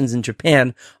relations in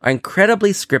Japan are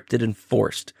incredibly scripted and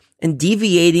forced, and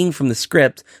deviating from the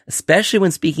script, especially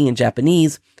when speaking in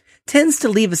Japanese, tends to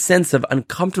leave a sense of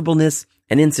uncomfortableness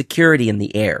and insecurity in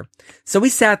the air. So we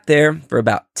sat there for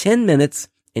about 10 minutes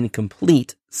in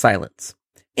complete silence.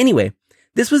 Anyway,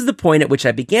 this was the point at which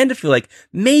I began to feel like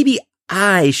maybe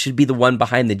I should be the one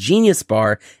behind the Genius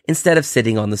Bar instead of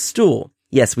sitting on the stool.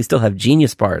 Yes, we still have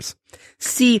Genius Bars.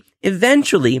 See,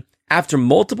 eventually, after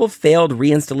multiple failed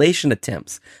reinstallation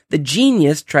attempts, the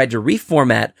Genius tried to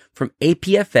reformat from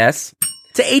APFS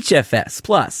to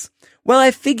HFS+. Well,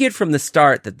 I figured from the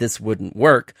start that this wouldn't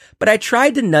work, but I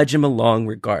tried to nudge him along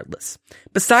regardless.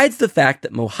 Besides the fact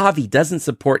that Mojave doesn't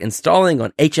support installing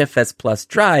on HFS Plus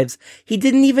drives, he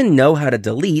didn't even know how to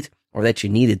delete, or that you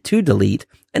needed to delete,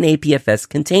 an APFS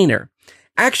container.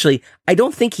 Actually, I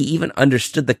don't think he even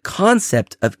understood the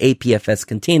concept of APFS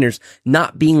containers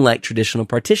not being like traditional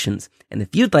partitions. And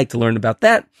if you'd like to learn about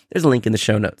that, there's a link in the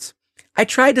show notes. I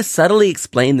tried to subtly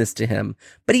explain this to him,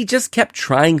 but he just kept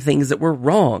trying things that were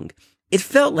wrong. It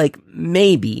felt like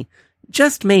maybe,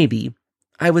 just maybe,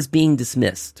 I was being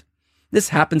dismissed. This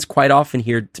happens quite often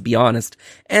here, to be honest,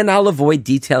 and I'll avoid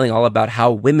detailing all about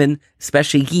how women,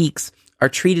 especially geeks, are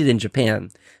treated in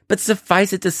Japan. But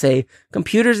suffice it to say,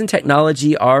 computers and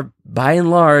technology are, by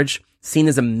and large, seen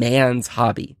as a man's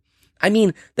hobby. I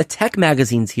mean, the tech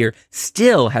magazines here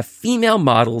still have female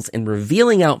models in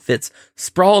revealing outfits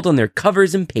sprawled on their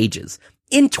covers and pages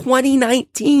in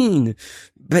 2019.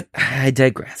 But I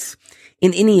digress.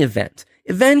 In any event,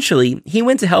 eventually he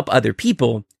went to help other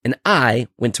people and I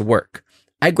went to work.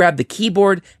 I grabbed the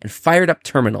keyboard and fired up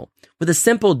Terminal. With a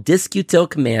simple disutil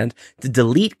command to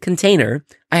delete container,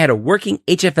 I had a working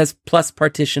HFS Plus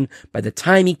partition by the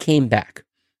time he came back.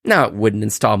 Now, it wouldn't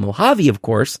install Mojave, of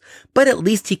course, but at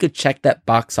least he could check that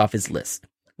box off his list.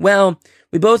 Well,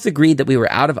 we both agreed that we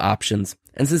were out of options,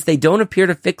 and since they don't appear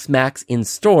to fix Macs in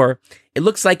store, it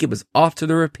looks like it was off to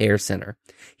the repair center.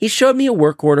 He showed me a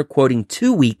work order quoting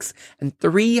 2 weeks and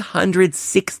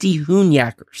 360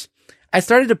 hoonyakkers. I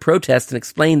started to protest and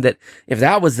explained that if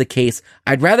that was the case,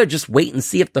 I'd rather just wait and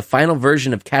see if the final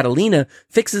version of Catalina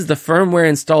fixes the firmware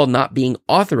install not being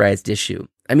authorized issue.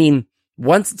 I mean,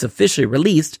 once it's officially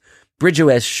released,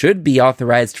 BridgeOS should be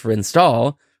authorized for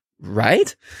install,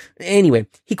 right? Anyway,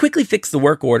 he quickly fixed the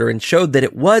work order and showed that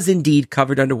it was indeed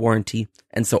covered under warranty,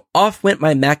 and so off went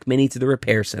my Mac Mini to the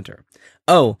repair center.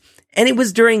 Oh, and it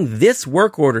was during this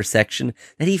work order section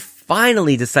that he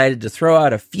finally decided to throw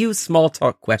out a few small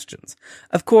talk questions.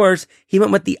 Of course, he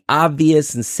went with the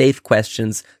obvious and safe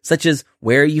questions, such as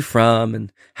where are you from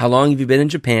and how long have you been in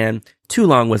Japan? Too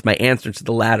long was my answer to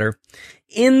the latter.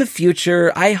 In the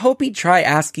future, I hope he'd try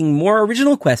asking more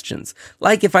original questions,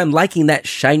 like if I'm liking that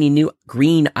shiny new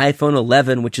green iPhone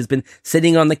 11 which has been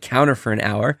sitting on the counter for an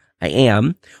hour. I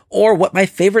am. Or what my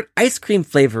favorite ice cream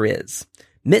flavor is.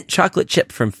 Mint chocolate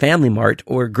chip from Family Mart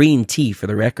or green tea for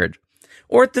the record.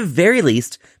 Or at the very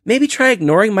least, maybe try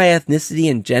ignoring my ethnicity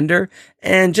and gender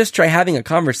and just try having a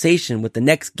conversation with the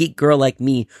next geek girl like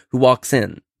me who walks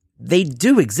in. They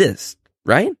do exist,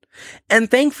 right? And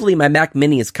thankfully my Mac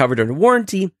Mini is covered under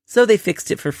warranty, so they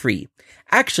fixed it for free.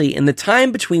 Actually, in the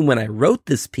time between when I wrote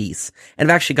this piece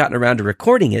and I've actually gotten around to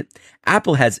recording it,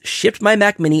 Apple has shipped my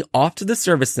Mac Mini off to the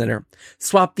service center,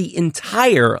 swapped the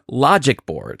entire logic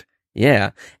board,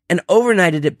 and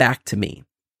overnighted it back to me.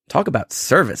 Talk about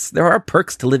service. There are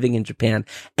perks to living in Japan,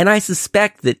 and I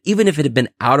suspect that even if it had been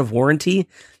out of warranty,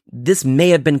 this may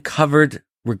have been covered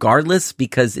regardless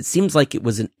because it seems like it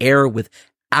was an error with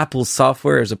Apple's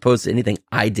software as opposed to anything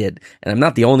I did. And I'm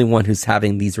not the only one who's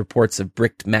having these reports of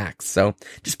bricked Macs, so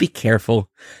just be careful.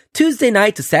 Tuesday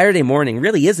night to Saturday morning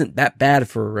really isn't that bad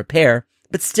for a repair,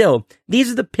 but still, these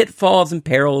are the pitfalls and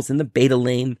perils in the beta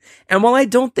lane. And while I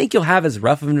don't think you'll have as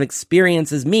rough of an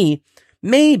experience as me,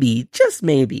 maybe, just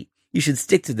maybe, you should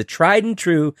stick to the tried and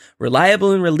true,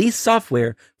 reliable and released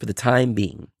software for the time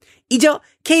being. 以上、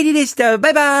Katie でした。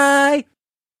バイバイ。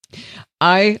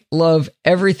I love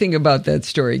everything about that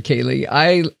story, Kaylee.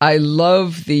 I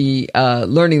love the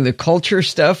learning the culture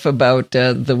stuff about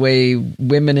the way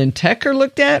women in tech are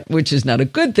looked at, which is not a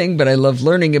good thing, but I love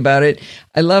learning about it.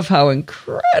 I love how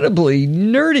incredibly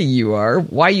nerdy you are,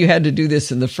 why you had to do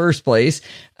this in the first place.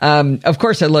 Of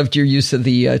course, I loved your use of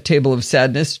the Table of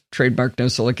Sadness, trademark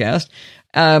NoSillicast.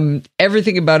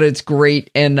 Everything about it's great,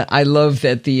 and I love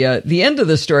that the end of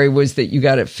the story was that you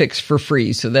got it fixed for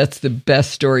free. So that's the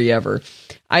best story ever.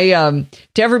 To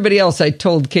everybody else, I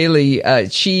told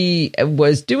Kaylee she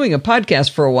was doing a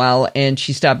podcast for a while, and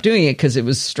she stopped doing it because it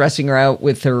was stressing her out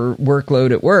with her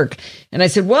workload at work. And I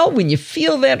said, well, when you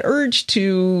feel that urge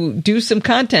to do some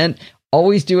content,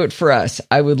 always do it for us.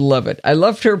 I would love it. I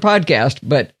loved her podcast,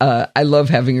 but I love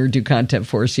having her do content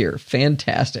for us here.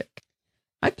 Fantastic.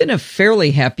 I've been a fairly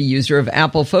happy user of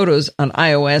Apple Photos on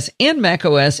iOS and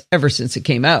macOS ever since it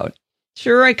came out.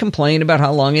 Sure, I complain about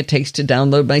how long it takes to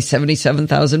download my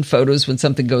 77,000 photos when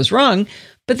something goes wrong,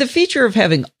 but the feature of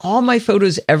having all my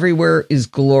photos everywhere is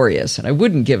glorious, and I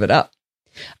wouldn't give it up.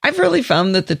 I've really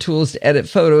found that the tools to edit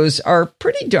photos are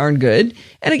pretty darn good,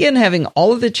 and again, having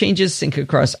all of the changes sync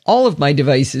across all of my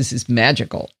devices is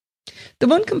magical. The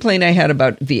one complaint I had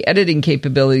about the editing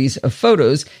capabilities of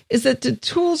photos is that the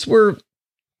tools were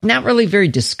not really very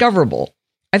discoverable.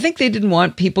 I think they didn't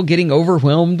want people getting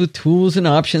overwhelmed with tools and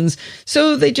options,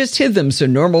 so they just hid them so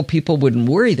normal people wouldn't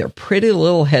worry their pretty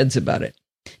little heads about it.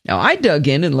 Now, I dug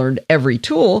in and learned every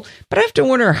tool, but I have to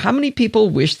wonder how many people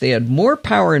wish they had more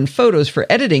power in photos for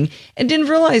editing and didn't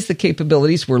realize the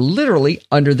capabilities were literally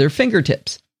under their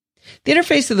fingertips. The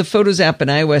interface of the Photos app in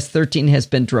iOS 13 has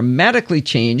been dramatically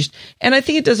changed, and I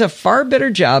think it does a far better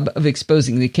job of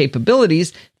exposing the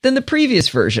capabilities than the previous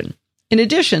version. In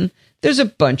addition, there's a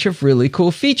bunch of really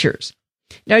cool features.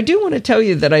 Now, I do want to tell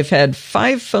you that I've had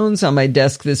 5 phones on my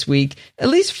desk this week, at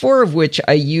least 4 of which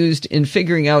I used in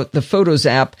figuring out the Photos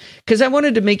app, because I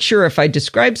wanted to make sure if I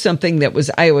described something that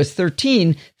was iOS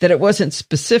 13, that it wasn't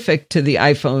specific to the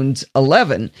iPhone's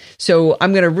 11. So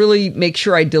I'm going to really make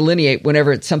sure I delineate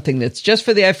whenever it's something that's just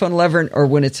for the iPhone 11 or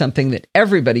when it's something that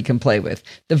everybody can play with.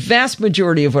 The vast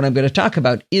majority of what I'm going to talk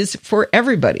about is for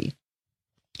everybody.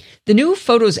 The new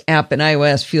Photos app in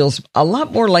iOS feels a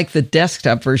lot more like the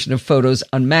desktop version of Photos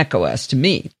on macOS to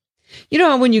me. You know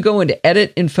how when you go into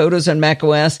Edit in Photos on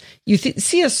macOS, you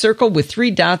see a circle with 3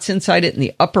 dots inside it in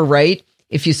the upper right?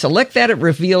 If you select that, it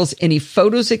reveals any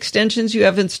Photos extensions you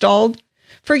have installed.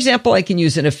 For example, I can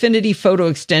use an Affinity photo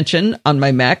extension on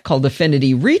my Mac called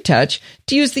Affinity Retouch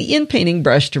to use the in-painting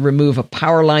brush to remove a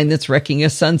power line that's wrecking a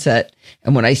sunset.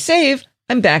 And when I save,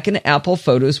 I'm back in Apple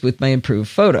Photos with my improved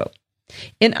photo.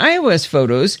 In iOS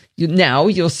photos,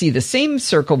 you'll see the same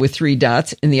circle with 3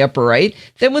 dots in the upper right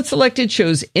that when selected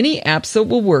shows any apps that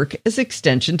will work as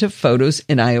extension to Photos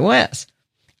in iOS.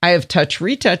 I have Touch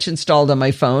Retouch installed on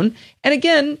my phone, and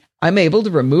again, I'm able to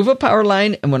remove a power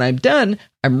line, and when I'm done,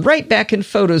 I'm right back in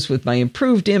Photos with my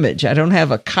improved image. I don't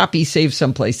have a copy saved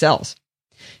someplace else.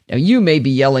 Now, you may be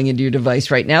yelling into your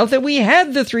device right now that we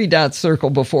had the 3-dot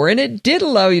circle before, and it did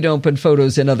allow you to open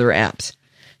Photos in other apps.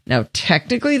 Now,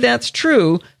 technically that's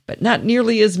true, but not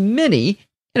nearly as many,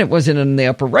 and it wasn't in the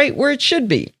upper right where it should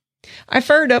be. I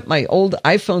fired up my old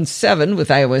iPhone 7 with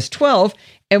iOS 12,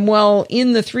 and while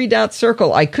in the 3-dot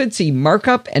circle I could see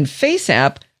Markup and Face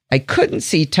App, I couldn't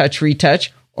see Touch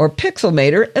Retouch or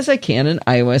Pixelmator as I can in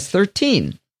iOS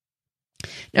 13.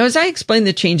 Now, as I explain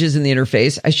the changes in the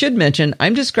interface, I should mention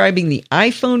I'm describing the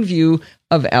iPhone view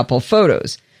of Apple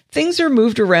Photos. Things are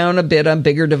moved around a bit on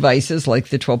bigger devices like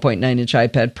the 12.9-inch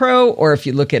iPad Pro, or if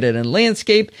you look at it in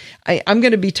landscape, I'm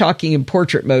going to be talking in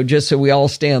portrait mode just so we all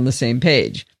stay on the same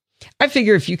page. I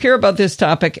figure if you care about this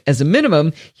topic, as a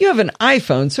minimum, you have an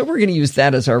iPhone, so we're going to use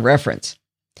that as our reference.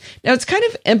 Now, it's kind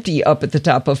of empty up at the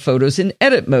top of Photos in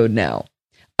edit mode now.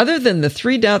 Other than the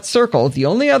 3-dot circle, the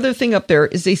only other thing up there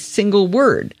is a single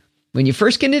word. When you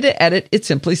first get into edit, it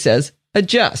simply says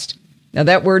adjust. Now,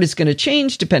 that word is going to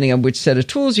change depending on which set of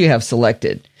tools you have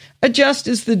selected. Adjust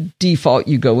is the default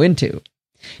you go into.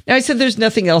 Now, I said there's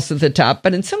nothing else at the top,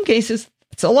 but in some cases,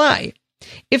 it's a lie.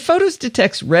 If Photos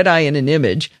detects red eye in an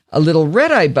image, a little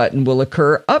red eye button will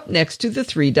occur up next to the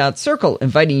 3-dot circle,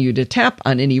 inviting you to tap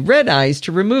on any red eyes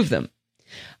to remove them.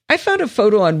 I found a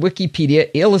photo on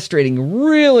Wikipedia illustrating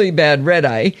really bad red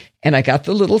eye, and I got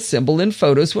the little symbol in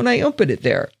Photos when I opened it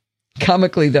there.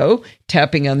 Comically, though,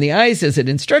 tapping on the eyes as it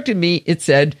instructed me, it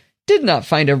said, "Did not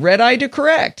find a red eye to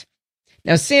correct."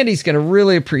 Now, Sandy's going to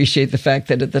really appreciate the fact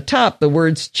that at the top, the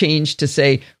words changed to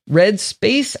say red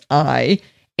space eye,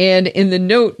 and in the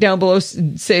note down below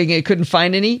saying it couldn't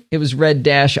find any, it was red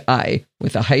dash eye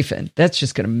with a hyphen. That's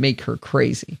just going to make her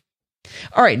crazy.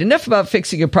 All right, enough about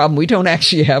fixing a problem we don't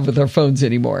actually have with our phones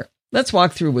anymore. Let's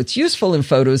walk through what's useful in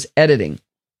Photos editing.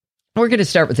 We're going to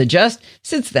start with Adjust,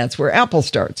 since that's where Apple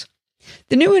starts.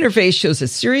 The new interface shows a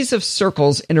series of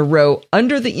circles in a row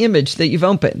under the image that you've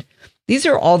opened. These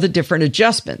are all the different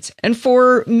adjustments, and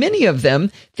for many of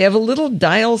them, they have a little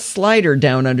dial slider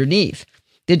down underneath.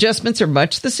 The adjustments are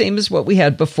much the same as what we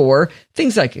had before,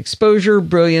 things like exposure,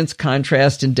 brilliance,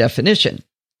 contrast, and definition.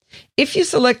 If you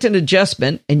select an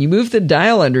adjustment and you move the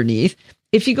dial underneath,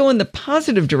 if you go in the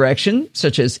positive direction,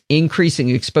 such as increasing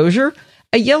exposure,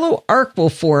 a yellow arc will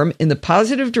form in the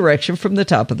positive direction from the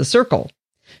top of the circle.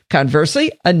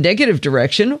 Conversely, a negative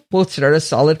direction will start a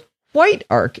solid white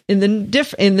arc in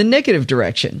the negative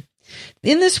direction.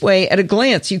 In this way, at a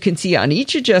glance, you can see on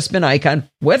each adjustment icon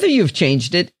whether you've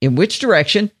changed it, in which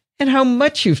direction, and how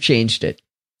much you've changed it.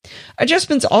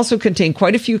 Adjustments also contain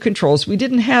quite a few controls we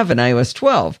didn't have in iOS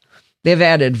 12. They've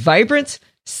added vibrance,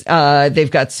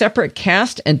 they've got separate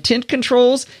cast and tint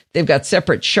controls, they've got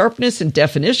separate sharpness and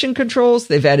definition controls,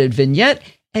 they've added vignette,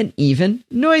 and even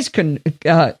noise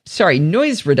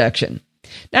reduction.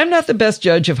 Now, I'm not the best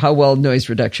judge of how well noise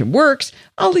reduction works.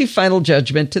 I'll leave final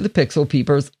judgment to the Pixel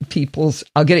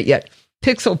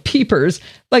peepers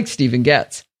like Stephen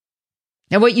Getz.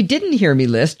 Now, what you didn't hear me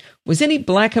list was any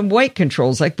black and white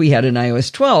controls like we had in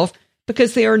iOS 12,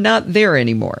 because they are not there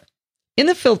anymore. In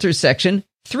the filters section,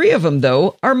 3 of them,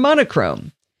 though, are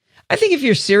monochrome. I think if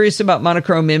you're serious about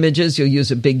monochrome images, you'll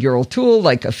use a big URL tool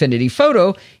like Affinity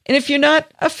Photo, and if you're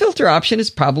not, a filter option is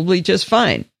probably just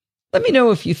fine. Let me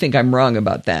know if you think I'm wrong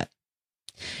about that.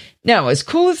 Now, as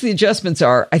cool as the adjustments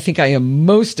are, I think I am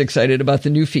most excited about the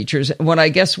new features, what I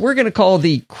guess we're going to call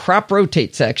the Crop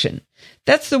Rotate section.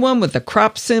 That's the one with the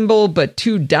crop symbol, but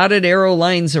 2 dotted arrow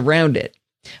lines around it.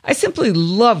 I simply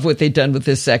love what they've done with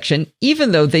this section,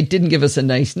 even though they didn't give us a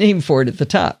nice name for it at the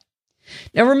top.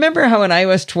 Now, remember how in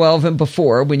iOS 12 and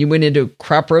before, when you went into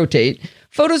Crop Rotate,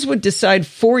 Photos would decide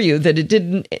for you that it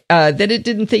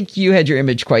didn't think you had your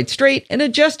image quite straight and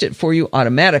adjust it for you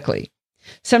automatically.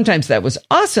 Sometimes that was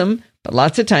awesome, but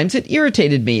lots of times it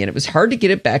irritated me and it was hard to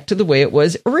get it back to the way it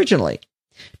was originally.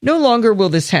 No longer will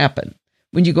this happen.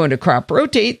 When you go into Crop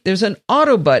Rotate, there's an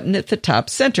auto button at the top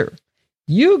center.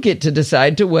 You get to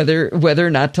decide whether or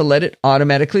not to let it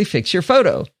automatically fix your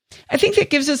photo. I think that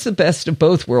gives us the best of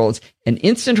both worlds, an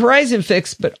instant horizon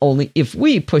fix, but only if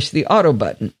we push the auto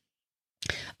button.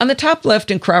 On the top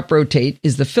left in Crop Rotate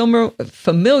is the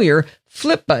familiar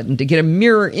flip button to get a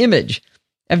mirror image.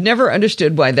 I've never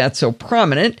understood why that's so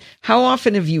prominent. How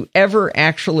often have you ever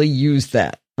actually used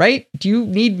that, right? Do you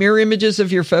need mirror images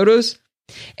of your photos?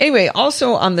 Anyway,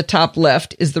 also on the top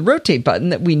left is the rotate button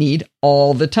that we need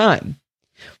all the time.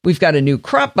 We've got a new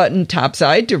crop button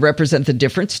topside to represent the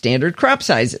different standard crop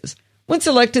sizes. When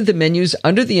selected, the menus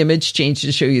under the image change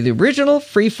to show you the original,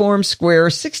 freeform, square,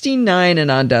 16:9,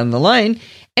 and on down the line,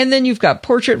 and then you've got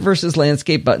portrait versus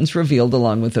landscape buttons revealed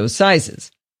along with those sizes.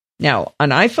 Now, on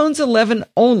iPhones 11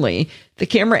 only, the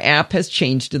camera app has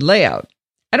changed in layout.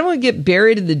 I don't want to get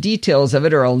buried in the details of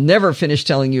it or I'll never finish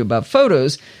telling you about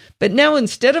photos, but now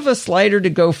instead of a slider to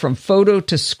go from photo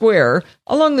to square,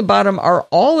 along the bottom are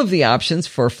all of the options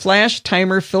for flash,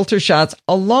 timer, filter shots,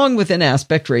 along with an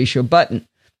aspect ratio button.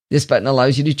 This button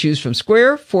allows you to choose from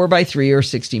square, 4:3, or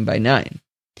 16:9.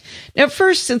 Now,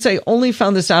 first, since I only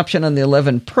found this option on the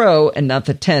 11 Pro and not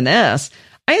the 10S,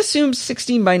 I assumed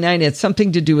 16:9 had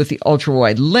something to do with the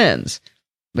ultra-wide lens.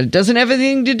 But it doesn't have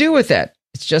anything to do with that.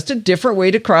 It's just a different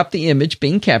way to crop the image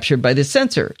being captured by the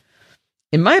sensor.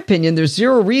 In my opinion, there's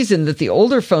zero reason that the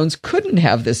older phones couldn't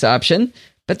have this option,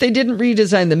 but they didn't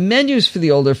redesign the menus for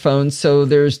the older phones, so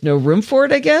there's no room for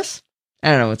it, I guess?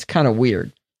 I don't know, it's kind of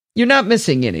weird. You're not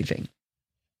missing anything.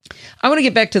 I want to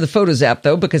get back to the Photos app,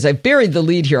 though, because I buried the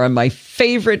lead here on my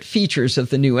favorite features of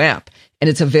the new app, and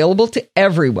it's available to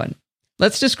everyone.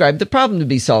 Let's describe the problem to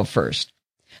be solved first.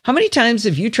 How many times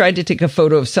have you tried to take a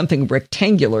photo of something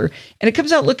rectangular and it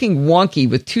comes out looking wonky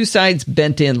with two sides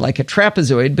bent in like a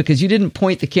trapezoid because you didn't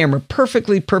point the camera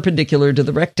perfectly perpendicular to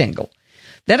the rectangle?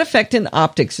 That effect in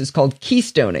optics is called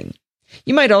keystoning.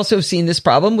 You might also have seen this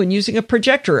problem when using a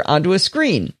projector onto a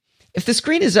screen. If the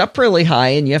screen is up really high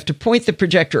and you have to point the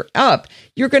projector up,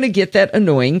 you're going to get that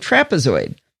annoying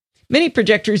trapezoid. Many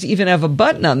projectors even have a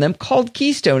button on them called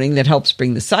keystoning that helps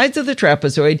bring the sides of the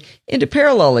trapezoid into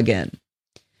parallel again.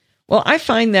 Well, I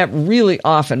find that really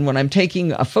often when I'm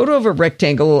taking a photo of a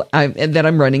rectangle that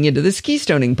I'm running into this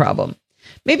keystoning problem.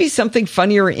 Maybe something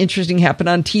funny or interesting happened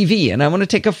on TV and I want to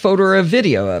take a photo or a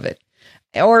video of it.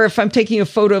 Or if I'm taking a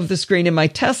photo of the screen in my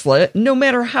Tesla, no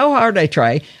matter how hard I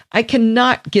try, I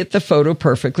cannot get the photo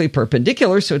perfectly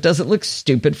perpendicular so it doesn't look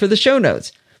stupid for the show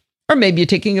notes. Or maybe you're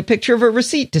taking a picture of a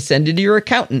receipt to send it to your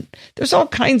accountant. There's all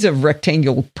kinds of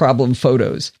rectangle problem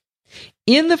photos.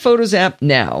 In the Photos app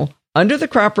now, under the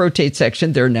crop rotate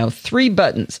section, there are now 3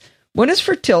 buttons. One is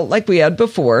for tilt like we had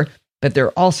before, but there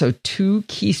are also 2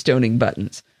 keystoning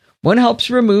buttons. One helps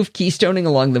remove keystoning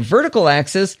along the vertical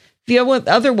axis, the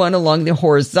other one along the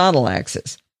horizontal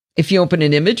axis. If you open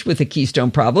an image with a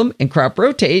keystone problem and crop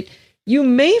rotate, you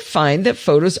may find that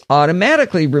Photos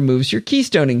automatically removes your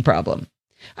keystoning problem.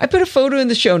 I put a photo in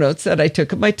the show notes that I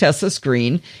took of my Tesla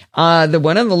screen. The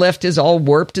one on the left is all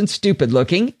warped and stupid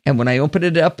looking, and when I opened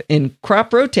it up in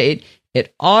crop rotate,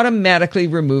 it automatically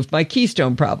removed my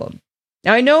keystone problem.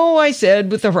 Now, I know I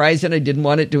said with the Horizon I didn't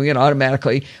want it doing it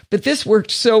automatically, but this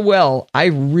worked so well, I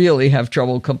really have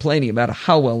trouble complaining about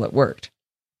how well it worked.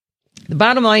 The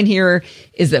bottom line here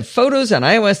is that Photos on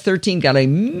iOS 13 got a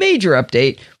major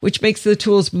update, which makes the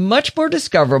tools much more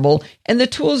discoverable, and the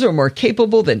tools are more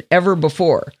capable than ever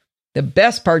before. The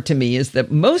best part to me is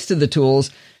that most of the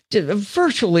tools,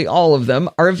 virtually all of them,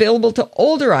 are available to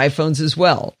older iPhones as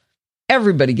well.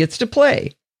 Everybody gets to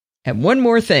play. And one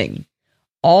more thing.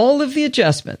 All of the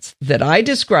adjustments that I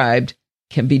described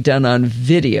can be done on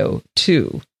video,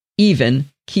 too, even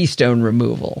keystone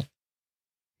removal.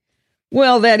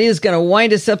 Well, that is going to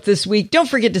wind us up this week. Don't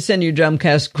forget to send your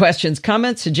Dumbcast questions,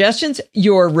 comments, suggestions,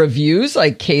 your reviews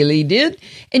like Kaylee did.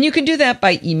 And you can do that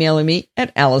by emailing me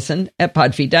at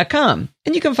allison@podfeet.com.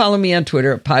 And you can follow me on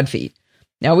Twitter at Podfeet.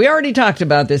 Now, we already talked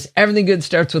about this. Everything good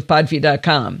starts with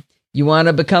podfeet.com. You want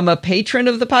to become a patron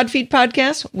of the Podfeet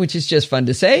podcast, which is just fun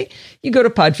to say, you go to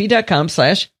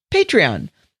podfeet.com/Patreon.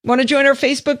 Want to join our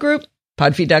Facebook group?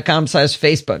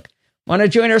 Podfeet.com/Facebook. Want to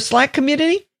join our Slack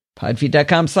community?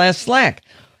 Podfeet.com/Slack.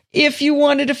 If you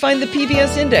wanted to find the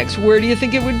PBS Index, where do you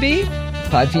think it would be?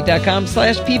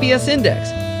 Podfeet.com/PBS Index.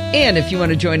 And if you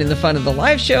want to join in the fun of the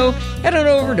live show, head on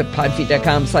over to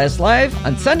podfeet.com/live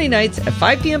on Sunday nights at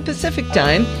 5 p.m. Pacific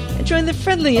time and join the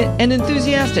friendly and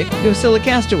enthusiastic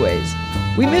NosillaCastaways.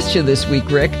 We missed you this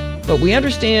week, Rick, but we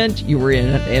understand you were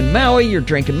in Maui, you're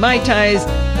drinking Mai Tais.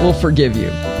 We'll forgive you.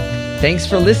 Thanks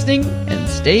for listening and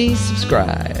stay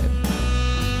subscribed.